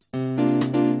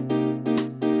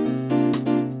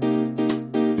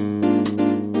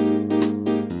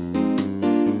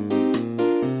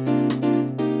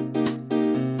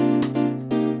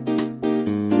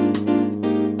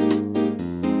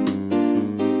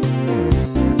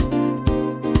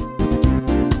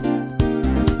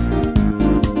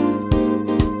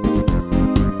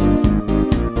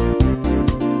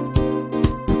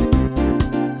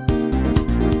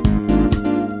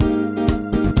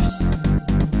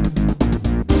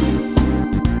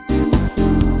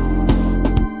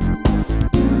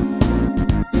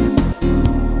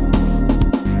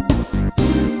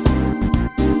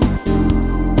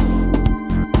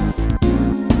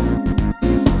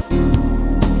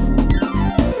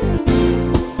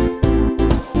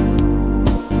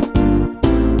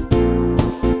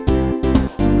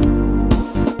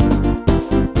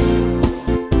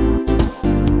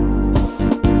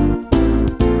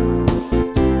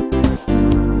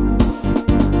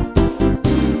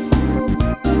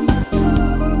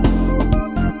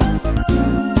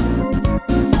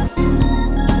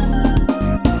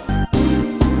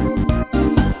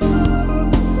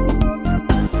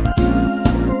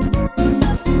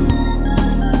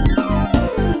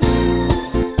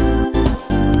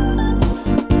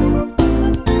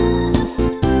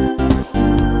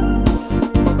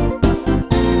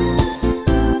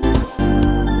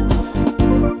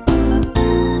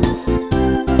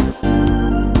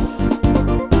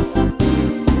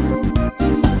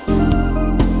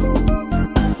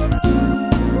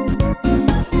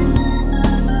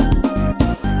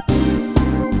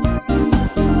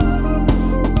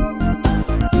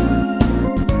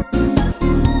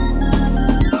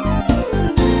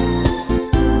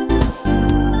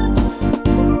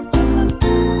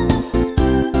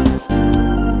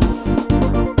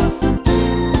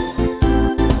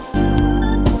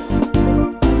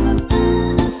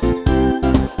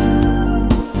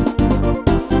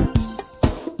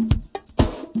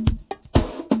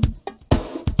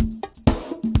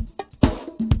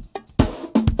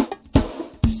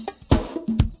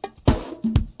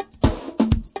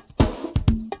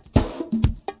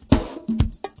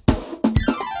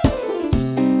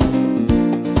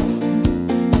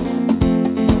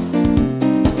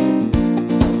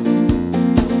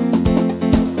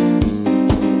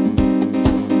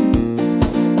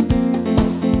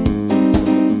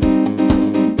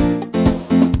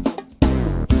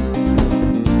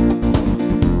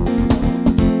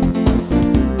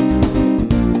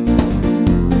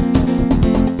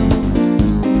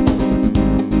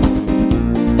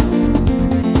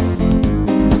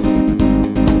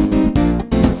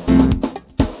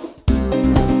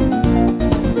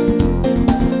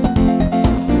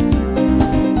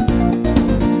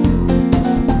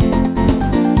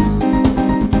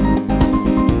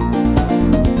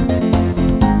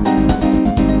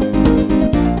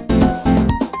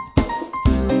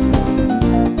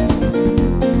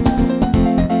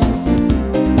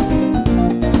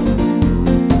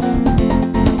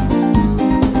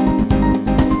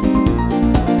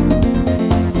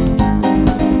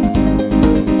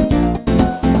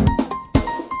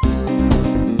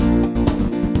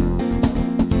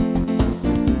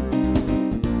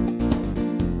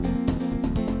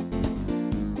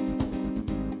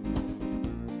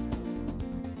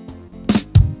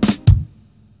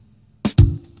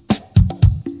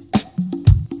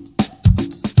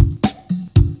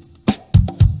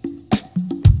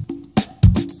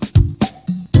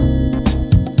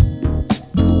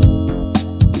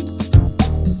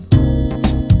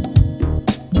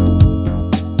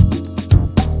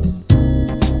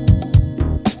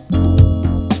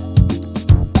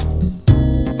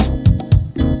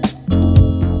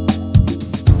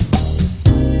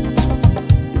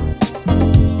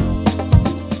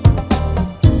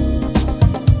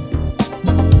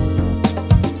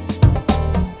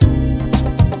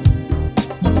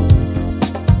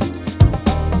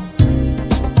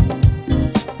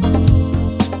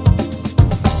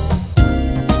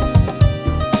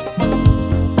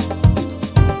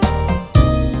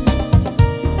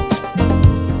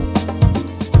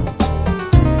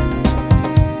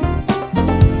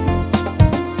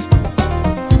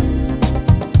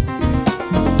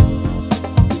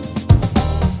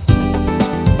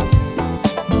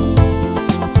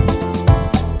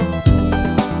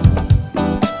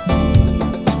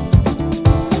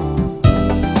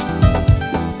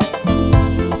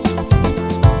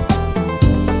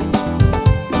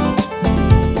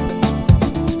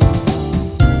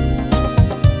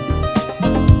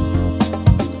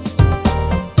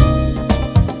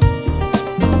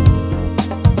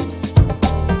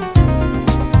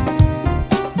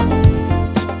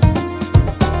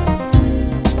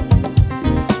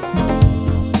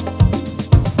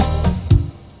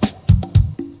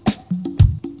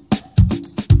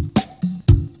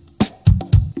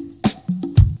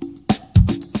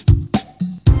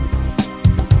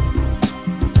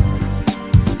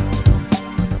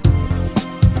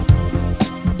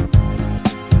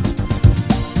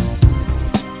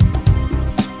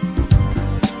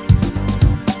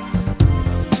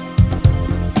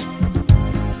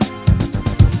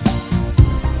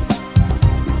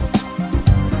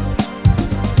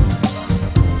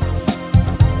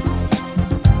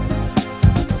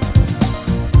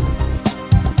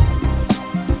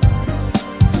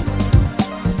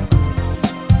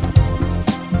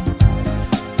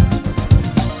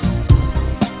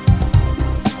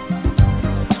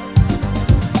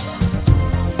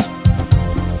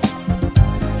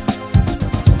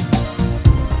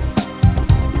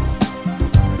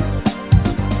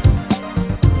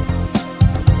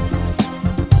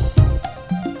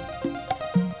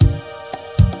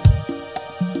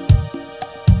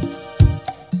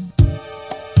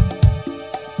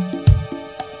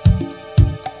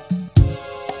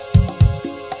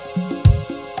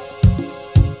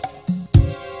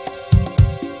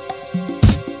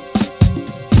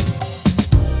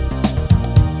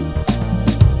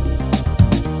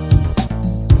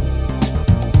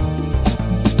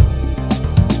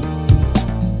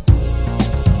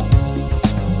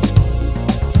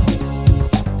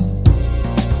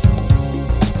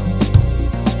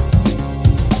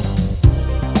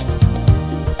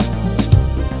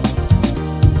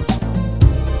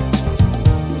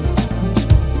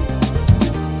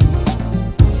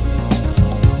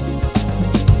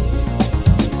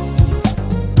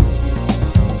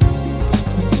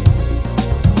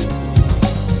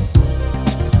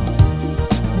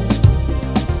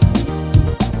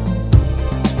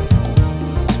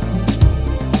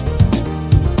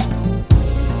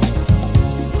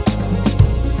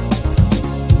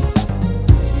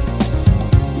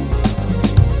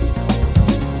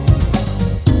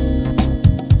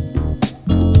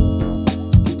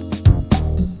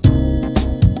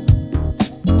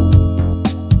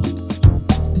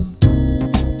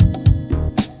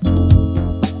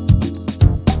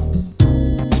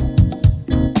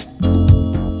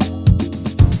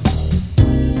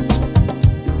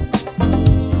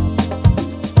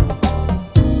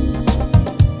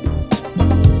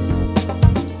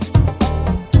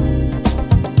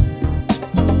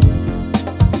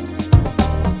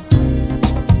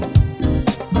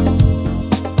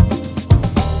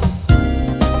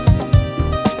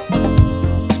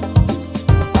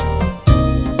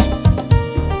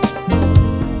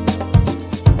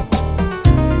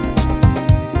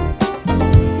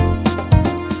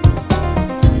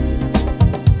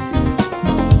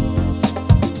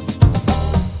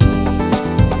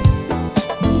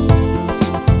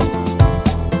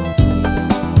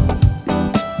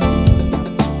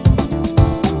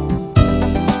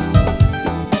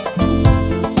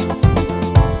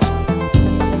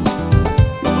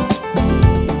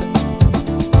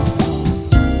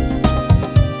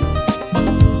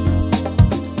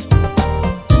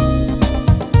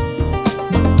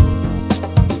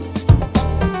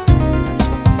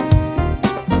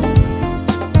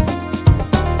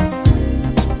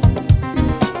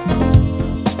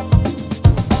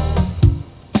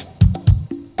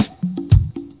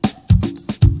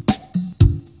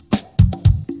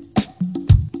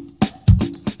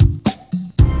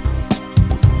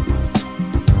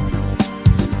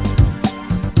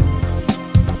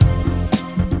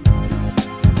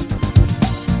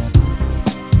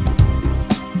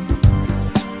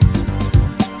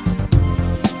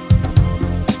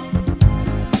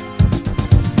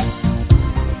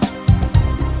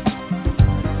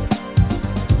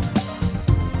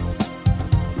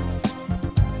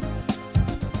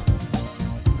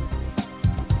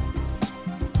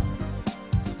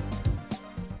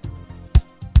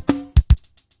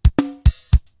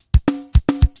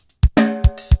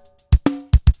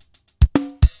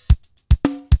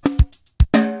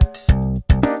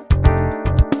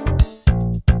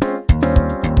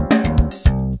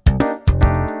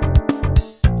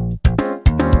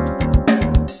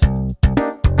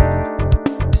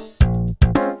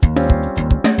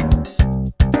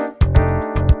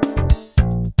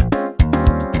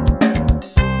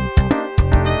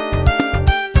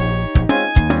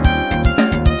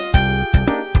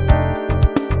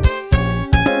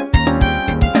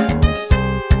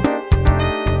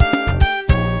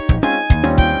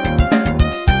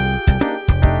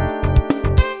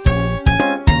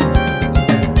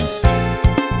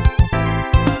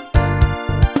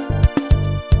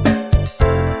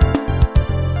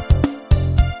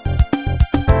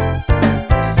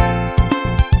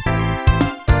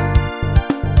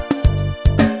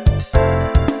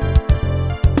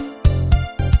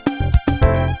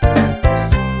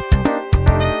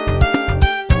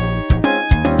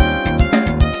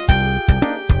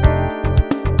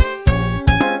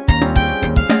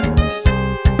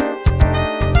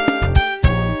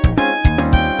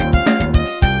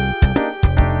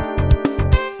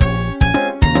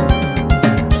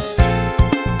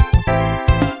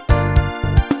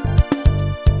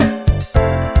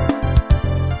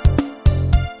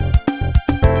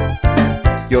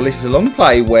 You're listening to Long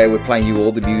Play, where we're playing you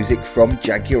all the music from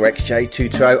Jaguar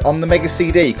XJ220 on the Mega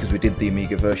CD, because we did the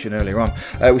Amiga version earlier on.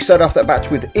 We started off that batch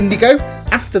with Indigo.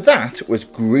 After that was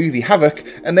Groovy Havoc,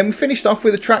 and then we finished off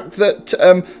with a track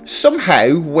that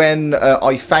somehow, when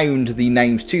I found the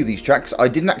names to these tracks, I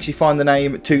didn't actually find the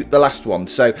name to the last one.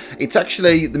 So it's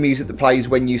actually the music that plays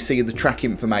when you see the track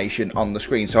information on the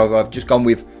screen. So I've just gone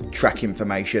with track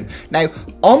information. Now,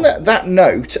 on that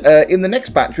note, in the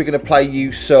next batch, we're going to play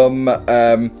you some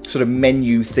sort of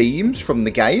menu themes from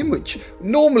the game, which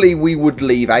normally we would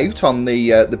leave out on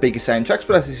the bigger soundtracks,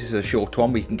 but as this is a short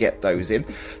one, we can get those in.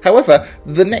 However,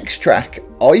 the next track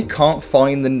I can't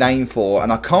find the name for,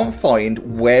 and I can't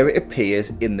find where it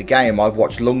appears in the game. I've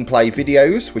watched long play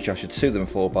videos, which I should sue them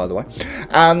for, by the way,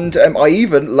 and I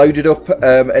even loaded up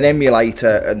an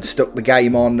emulator and stuck the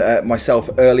game on myself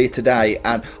earlier today,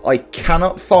 and I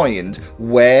cannot find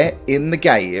where in the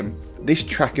game this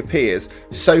track appears.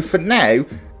 So for now,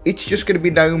 it's just going to be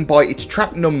known by its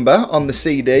track number on the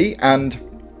CD, and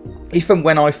if and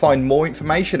when I find more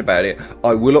information about it,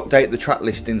 I will update the track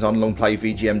listings on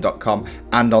longplayvgm.com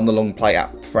and on the Long Play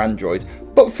app for Android.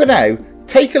 But for now,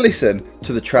 take a listen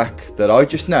to the track that I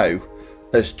just know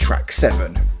as track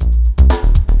 7.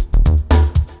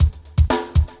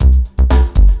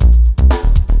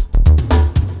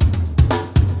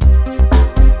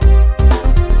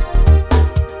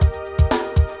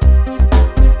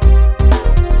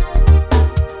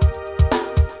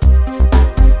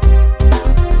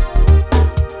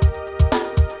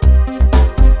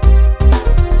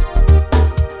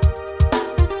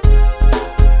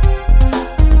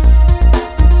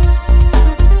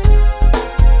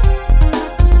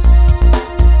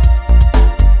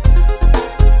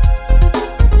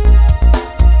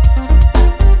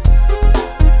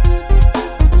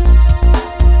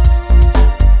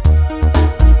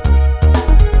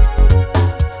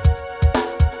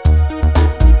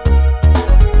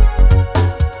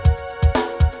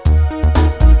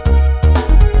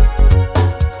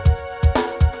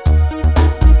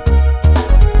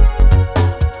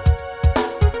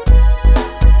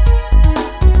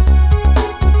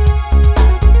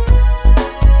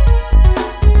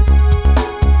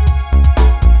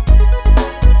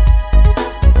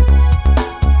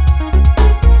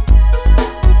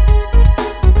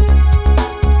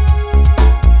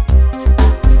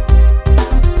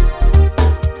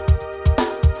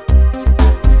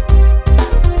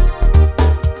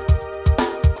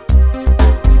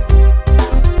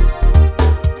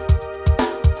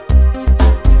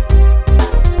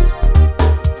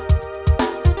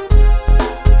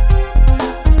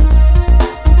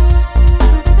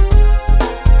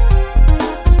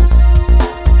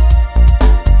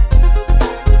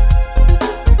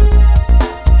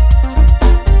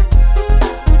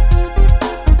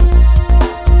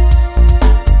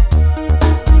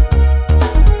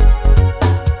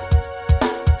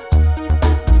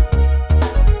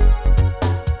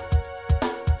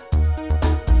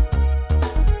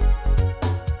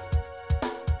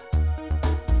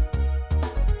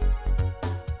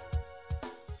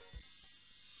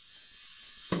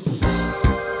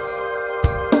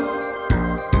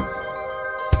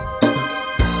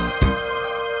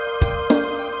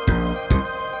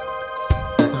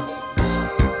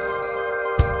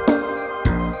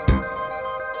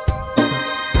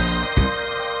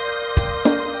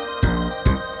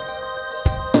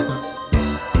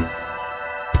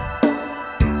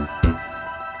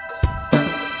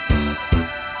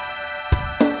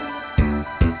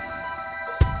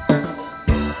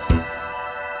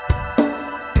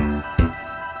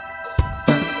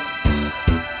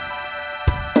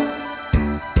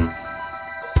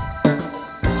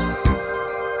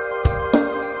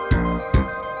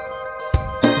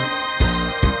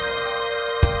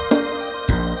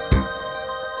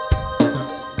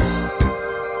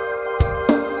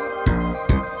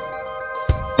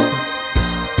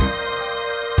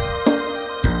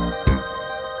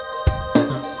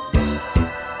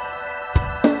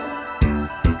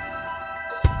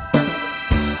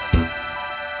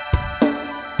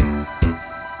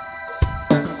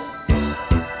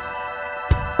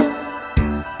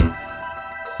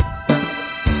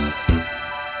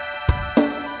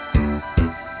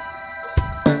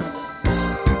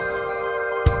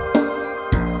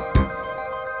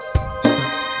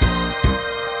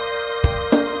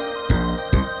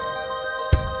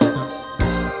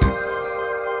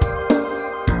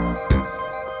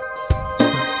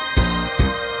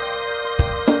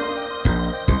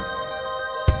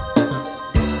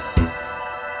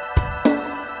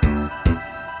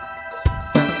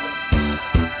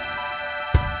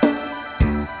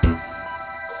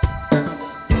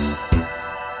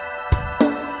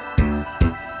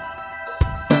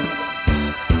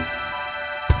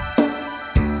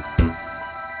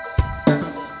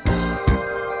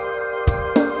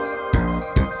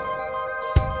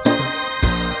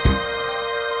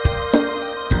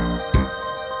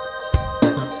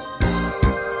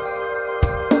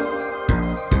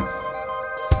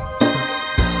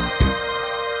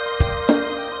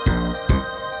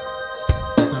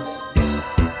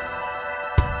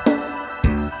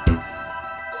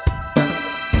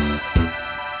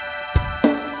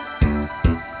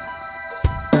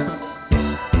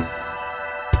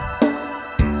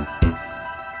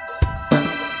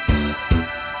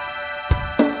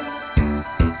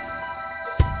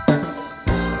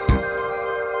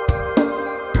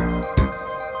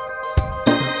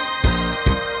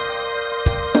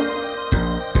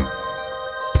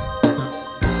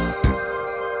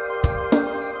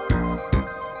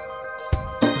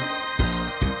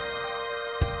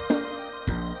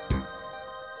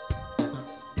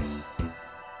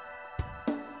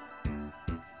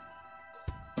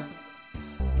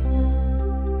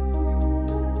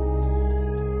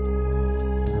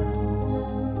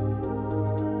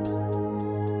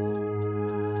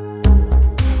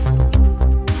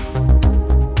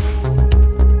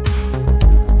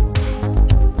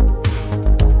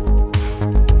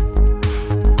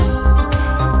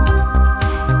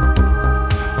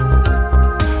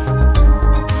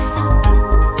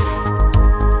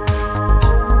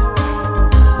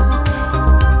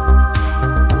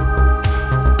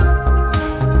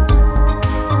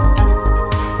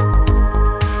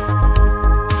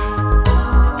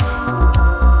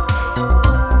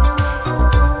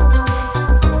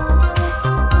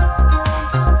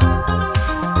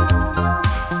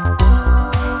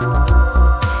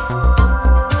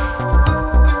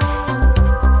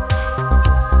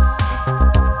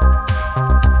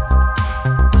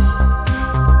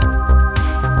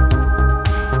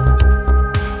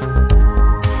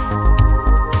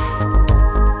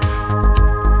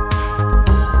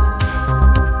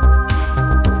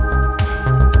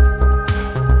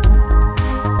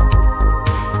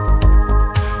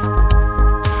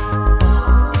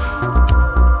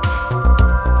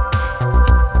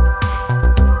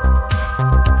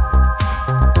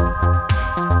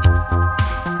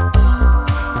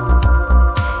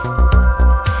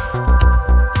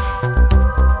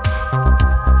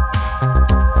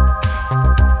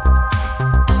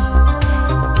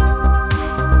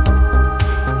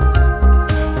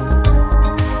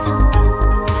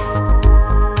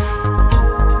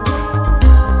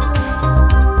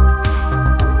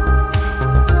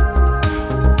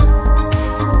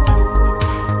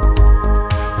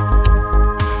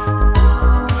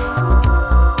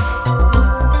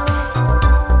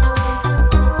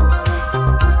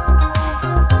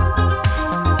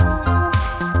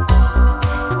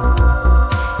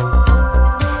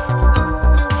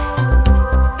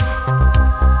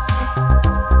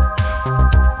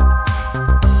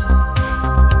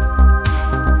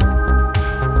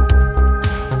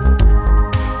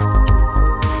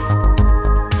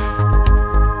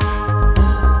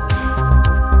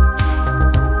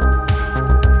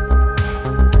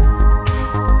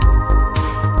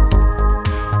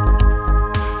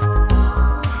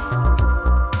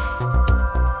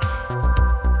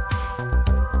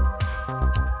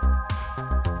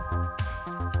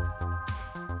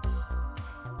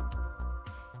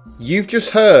 You've just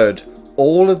heard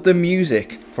all of the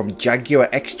music from Jaguar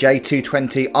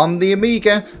XJ220 on the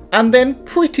Amiga, and then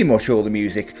pretty much all the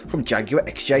music from Jaguar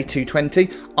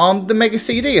XJ220 on the Mega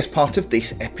CD as part of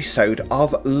this episode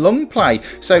of Long Play.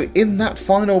 So in that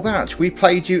final batch, we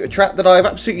played you a track that I have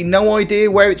absolutely no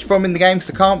idea where it's from in the game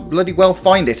because I can't bloody well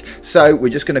find it. So we're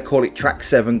just going to call it track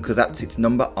 7 because that's its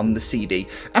number on the CD.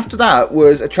 After that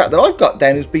was a track that I've got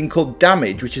down as being called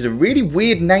Damage, which is a really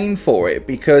weird name for it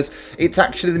because it's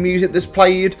actually the music that's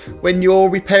played when you're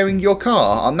repairing your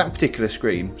car on that particular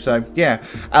screen. So yeah,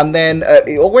 and then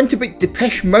it all went a bit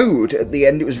Depeche Mode at the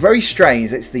end. It was very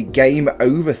strange. It's the Game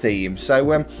Over theme.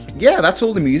 So yeah, that's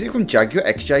all the music from Jaguar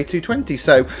XJ220.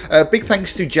 So big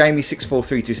thanks to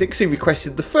Jamie64326 who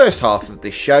requested the first half of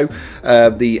this show,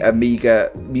 the Amiga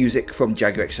music from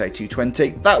Jaguar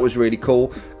XJ220. That was really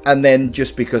cool. And then,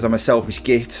 just because I'm a selfish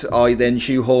git, I then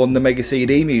shoehorned the Mega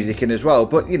CD music in as well.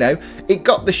 But, you know, it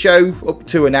got the show up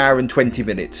to an hour and 20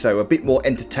 minutes. So a bit more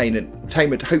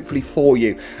entertainment, hopefully, for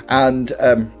you. And,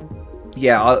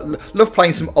 yeah, I love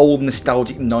playing some old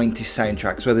nostalgic 90s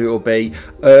soundtracks, whether it will be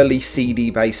early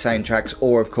CD-based soundtracks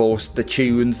or, of course, the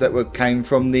tunes that came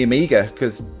from the Amiga,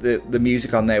 because the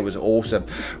music on there was awesome.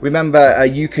 Remember,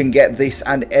 you can get this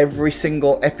and every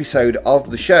single episode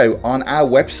of the show on our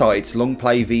website,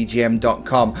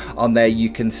 longplayvgm.com. On there you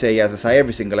can see, as I say,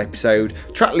 every single episode,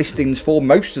 track listings for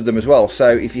most of them as well. So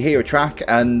if you hear a track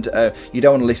and you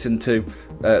don't want to listen to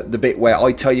the bit where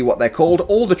I tell you what they're called,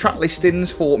 all the track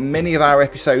listings for many of our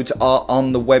episodes are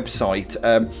on the website.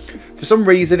 For some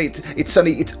reason,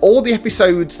 it's all the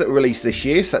episodes that were released this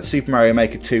year, so that's Super Mario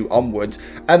Maker 2 onwards.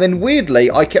 And then weirdly,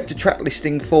 I kept a track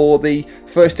listing for the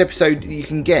first episode you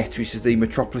can get, which is the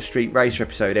Metropolis Street Racer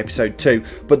episode 2,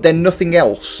 but then nothing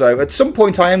else. So at some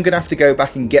point, I am going to have to go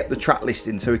back and get the track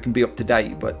listing so we can be up to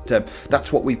date. But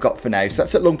that's what we've got for now. So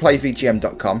that's at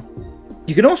longplayvgm.com.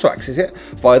 You can also access it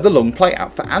via the Long Play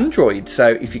app for Android. So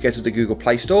if you go to the Google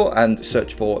Play Store and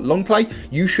search for Long Play,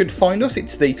 you should find us.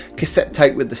 It's the cassette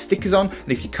tape with the stickers on.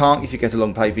 And if you can't, if you go to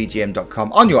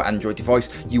longplayvgm.com on your Android device,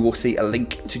 you will see a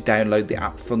link to download the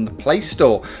app from the Play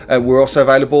Store. We're also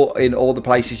available in all the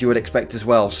places you would expect as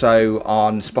well. So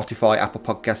on Spotify, Apple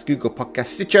Podcasts, Google Podcasts,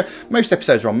 Stitcher. Most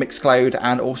episodes are on Mixcloud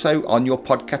and also on your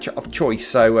podcatcher of choice.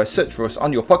 So search for us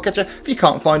on your podcatcher. If you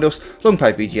can't find us,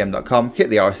 longplayvgm.com,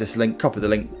 hit the RSS link, copy the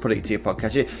link, put it to your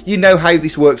podcatcher. You know how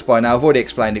this works by now. I've already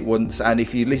explained it once, and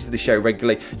if you listen to the show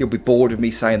regularly, you'll be bored of me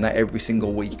saying that every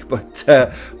single week. But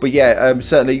yeah,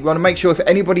 certainly you want to make sure if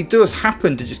anybody does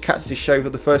happen to just catch this show for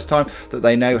the first time, that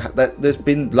they know that there's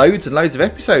been loads and loads of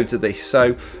episodes of this.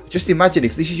 So just imagine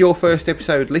if this is your first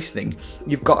episode listening,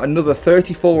 you've got another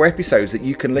 34 episodes that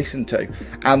you can listen to,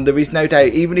 and there is no doubt,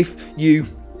 even if you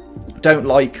don't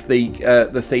like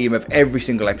the theme of every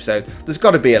single episode, there's got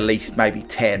to be at least maybe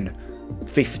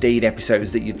 10-15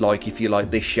 episodes that you'd like if you like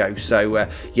this show. So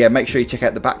yeah, make sure you check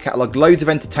out the back catalogue. Loads of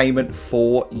entertainment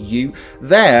for you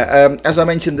there. As I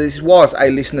mentioned, this was a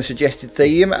listener suggested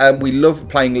theme. We love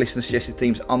playing listener suggested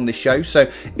themes on this show, so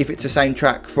if it's a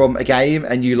soundtrack from a game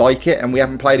and you like it and we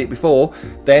haven't played it before,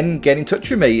 then get in touch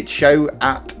with me. It's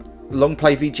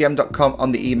show@longplayvgm.com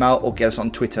on the email, or get us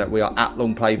on Twitter. We are at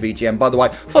longplayvgm. By the way,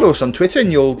 follow us on Twitter and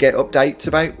you'll get updates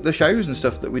about the shows and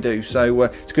stuff that we do. So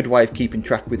it's a good way of keeping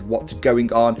track with what's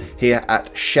going on here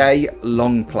at Shay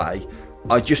Longplay.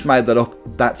 I just made that up.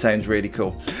 That sounds really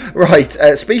cool. Right,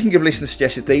 speaking of listener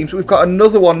suggested themes, we've got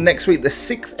another one next week, the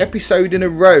 6th episode in a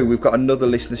row. We've got another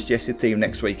listener suggested theme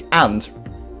next week, and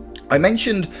I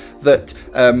mentioned that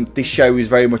this show is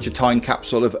very much a time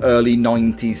capsule of early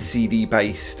 90s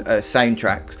CD-based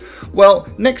soundtracks. Well,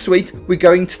 next week we're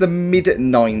going to the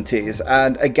mid-90s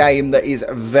and a game that is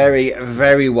very,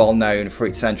 very well known for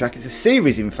its soundtrack. It's a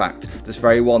series, in fact, that's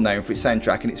very well known for its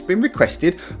soundtrack, and it's been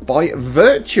requested by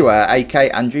Virtua, aka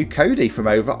Andrew Cody from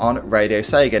over on Radio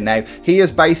Sega. Now, he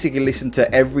has basically listened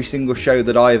to every single show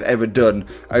that I've ever done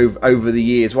over the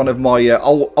years. One of my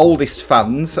oldest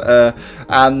fans,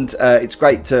 and it's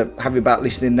great to have him back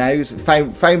listening now. He's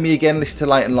found me again, listened to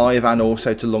Late and Live and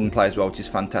also to Long Play as well, which is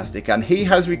fantastic. And he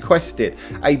has requested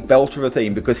a belter of a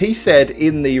theme because he said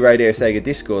in the Radio Sega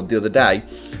Discord the other day,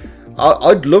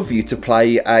 I'd love you to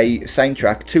play a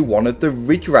soundtrack to one of the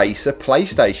Ridge Racer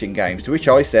PlayStation games. To which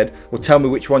I said, well, tell me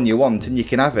which one you want and you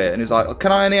can have it. And he's like, oh,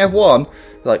 can I only have one?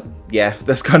 Like, yeah,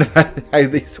 that's kind of how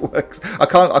this works. I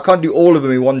can't do all of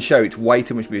them in one show. It's way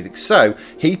too much music. So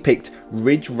he picked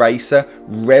Ridge Racer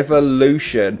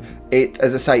Revolution. It,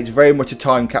 as I say, it's very much a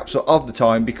time capsule of the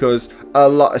time because a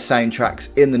lot of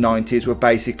soundtracks in the 90s were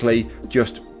basically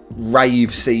just rave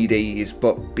CDs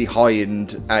but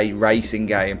behind a racing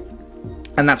game.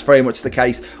 And that's very much the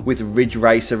case with Ridge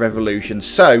Racer Revolution.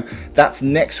 So that's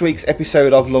next week's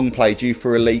episode of Long Play, due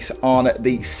for release on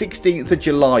the 16th of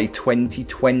July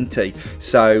 2020.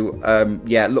 So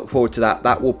yeah, look forward to that.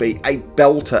 That will be a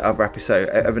belter of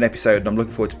an episode, and I'm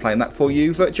looking forward to playing that for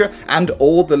you, Virtua, and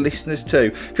all the listeners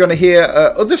too. If you want to hear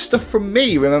other stuff from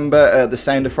me, remember the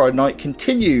Sound of Friday Night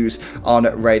continues on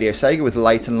Radio Sega with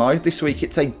Late and Live. This week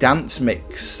it's a dance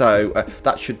mix, so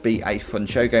that should be a fun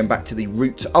show, going back to the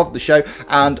roots of the show.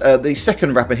 And the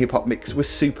second rap and hip hop mix was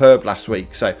superb last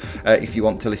week, so if you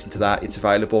want to listen to that, it's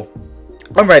available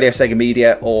on Radio Sega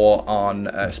Media or on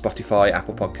Spotify,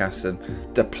 Apple Podcasts, and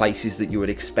the places that you would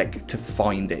expect to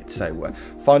find it. So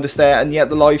find us there. And yeah,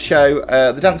 the live show,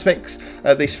 the dance mix,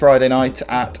 this Friday night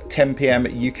at 10 PM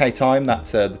UK time.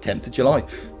 That's the 10th of July.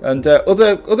 And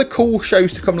other cool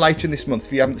shows to come later in this month.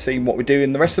 If you haven't seen what we're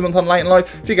doing the rest of the month on Late and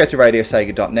Live, if you go to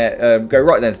radiosega.net, go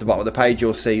right down to the bottom of the page,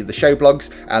 you'll see the show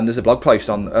blogs, and there's a blog post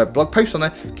on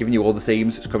there giving you all the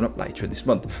themes that's coming up later in this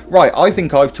month. Right, I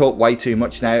think I've talked way too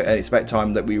much now, and it's about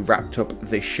time that we wrapped up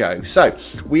this show. So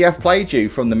we have played you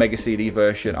from the Mega CD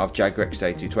version of Jaguar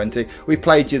XJ220. We've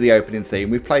played you the opening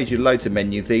theme. We've played you loads of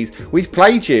menu themes. We've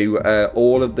played you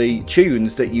all of the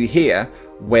tunes that you hear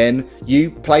when you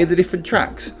play the different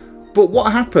tracks. But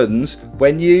what happens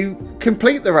when you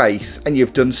complete the race and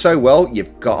you've done so well,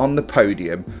 you've got on the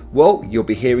podium? Well, you'll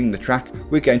be hearing the track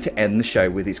we're going to end the show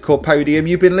with. It's called Podium.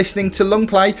 You've been listening to Long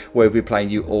Play, where we'll be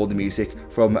playing you all the music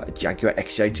from Jaguar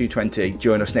XJ220.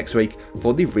 Join us next week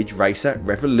for the Ridge Racer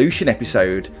Revolution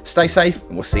episode. Stay safe,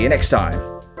 and we'll see you next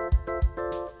time.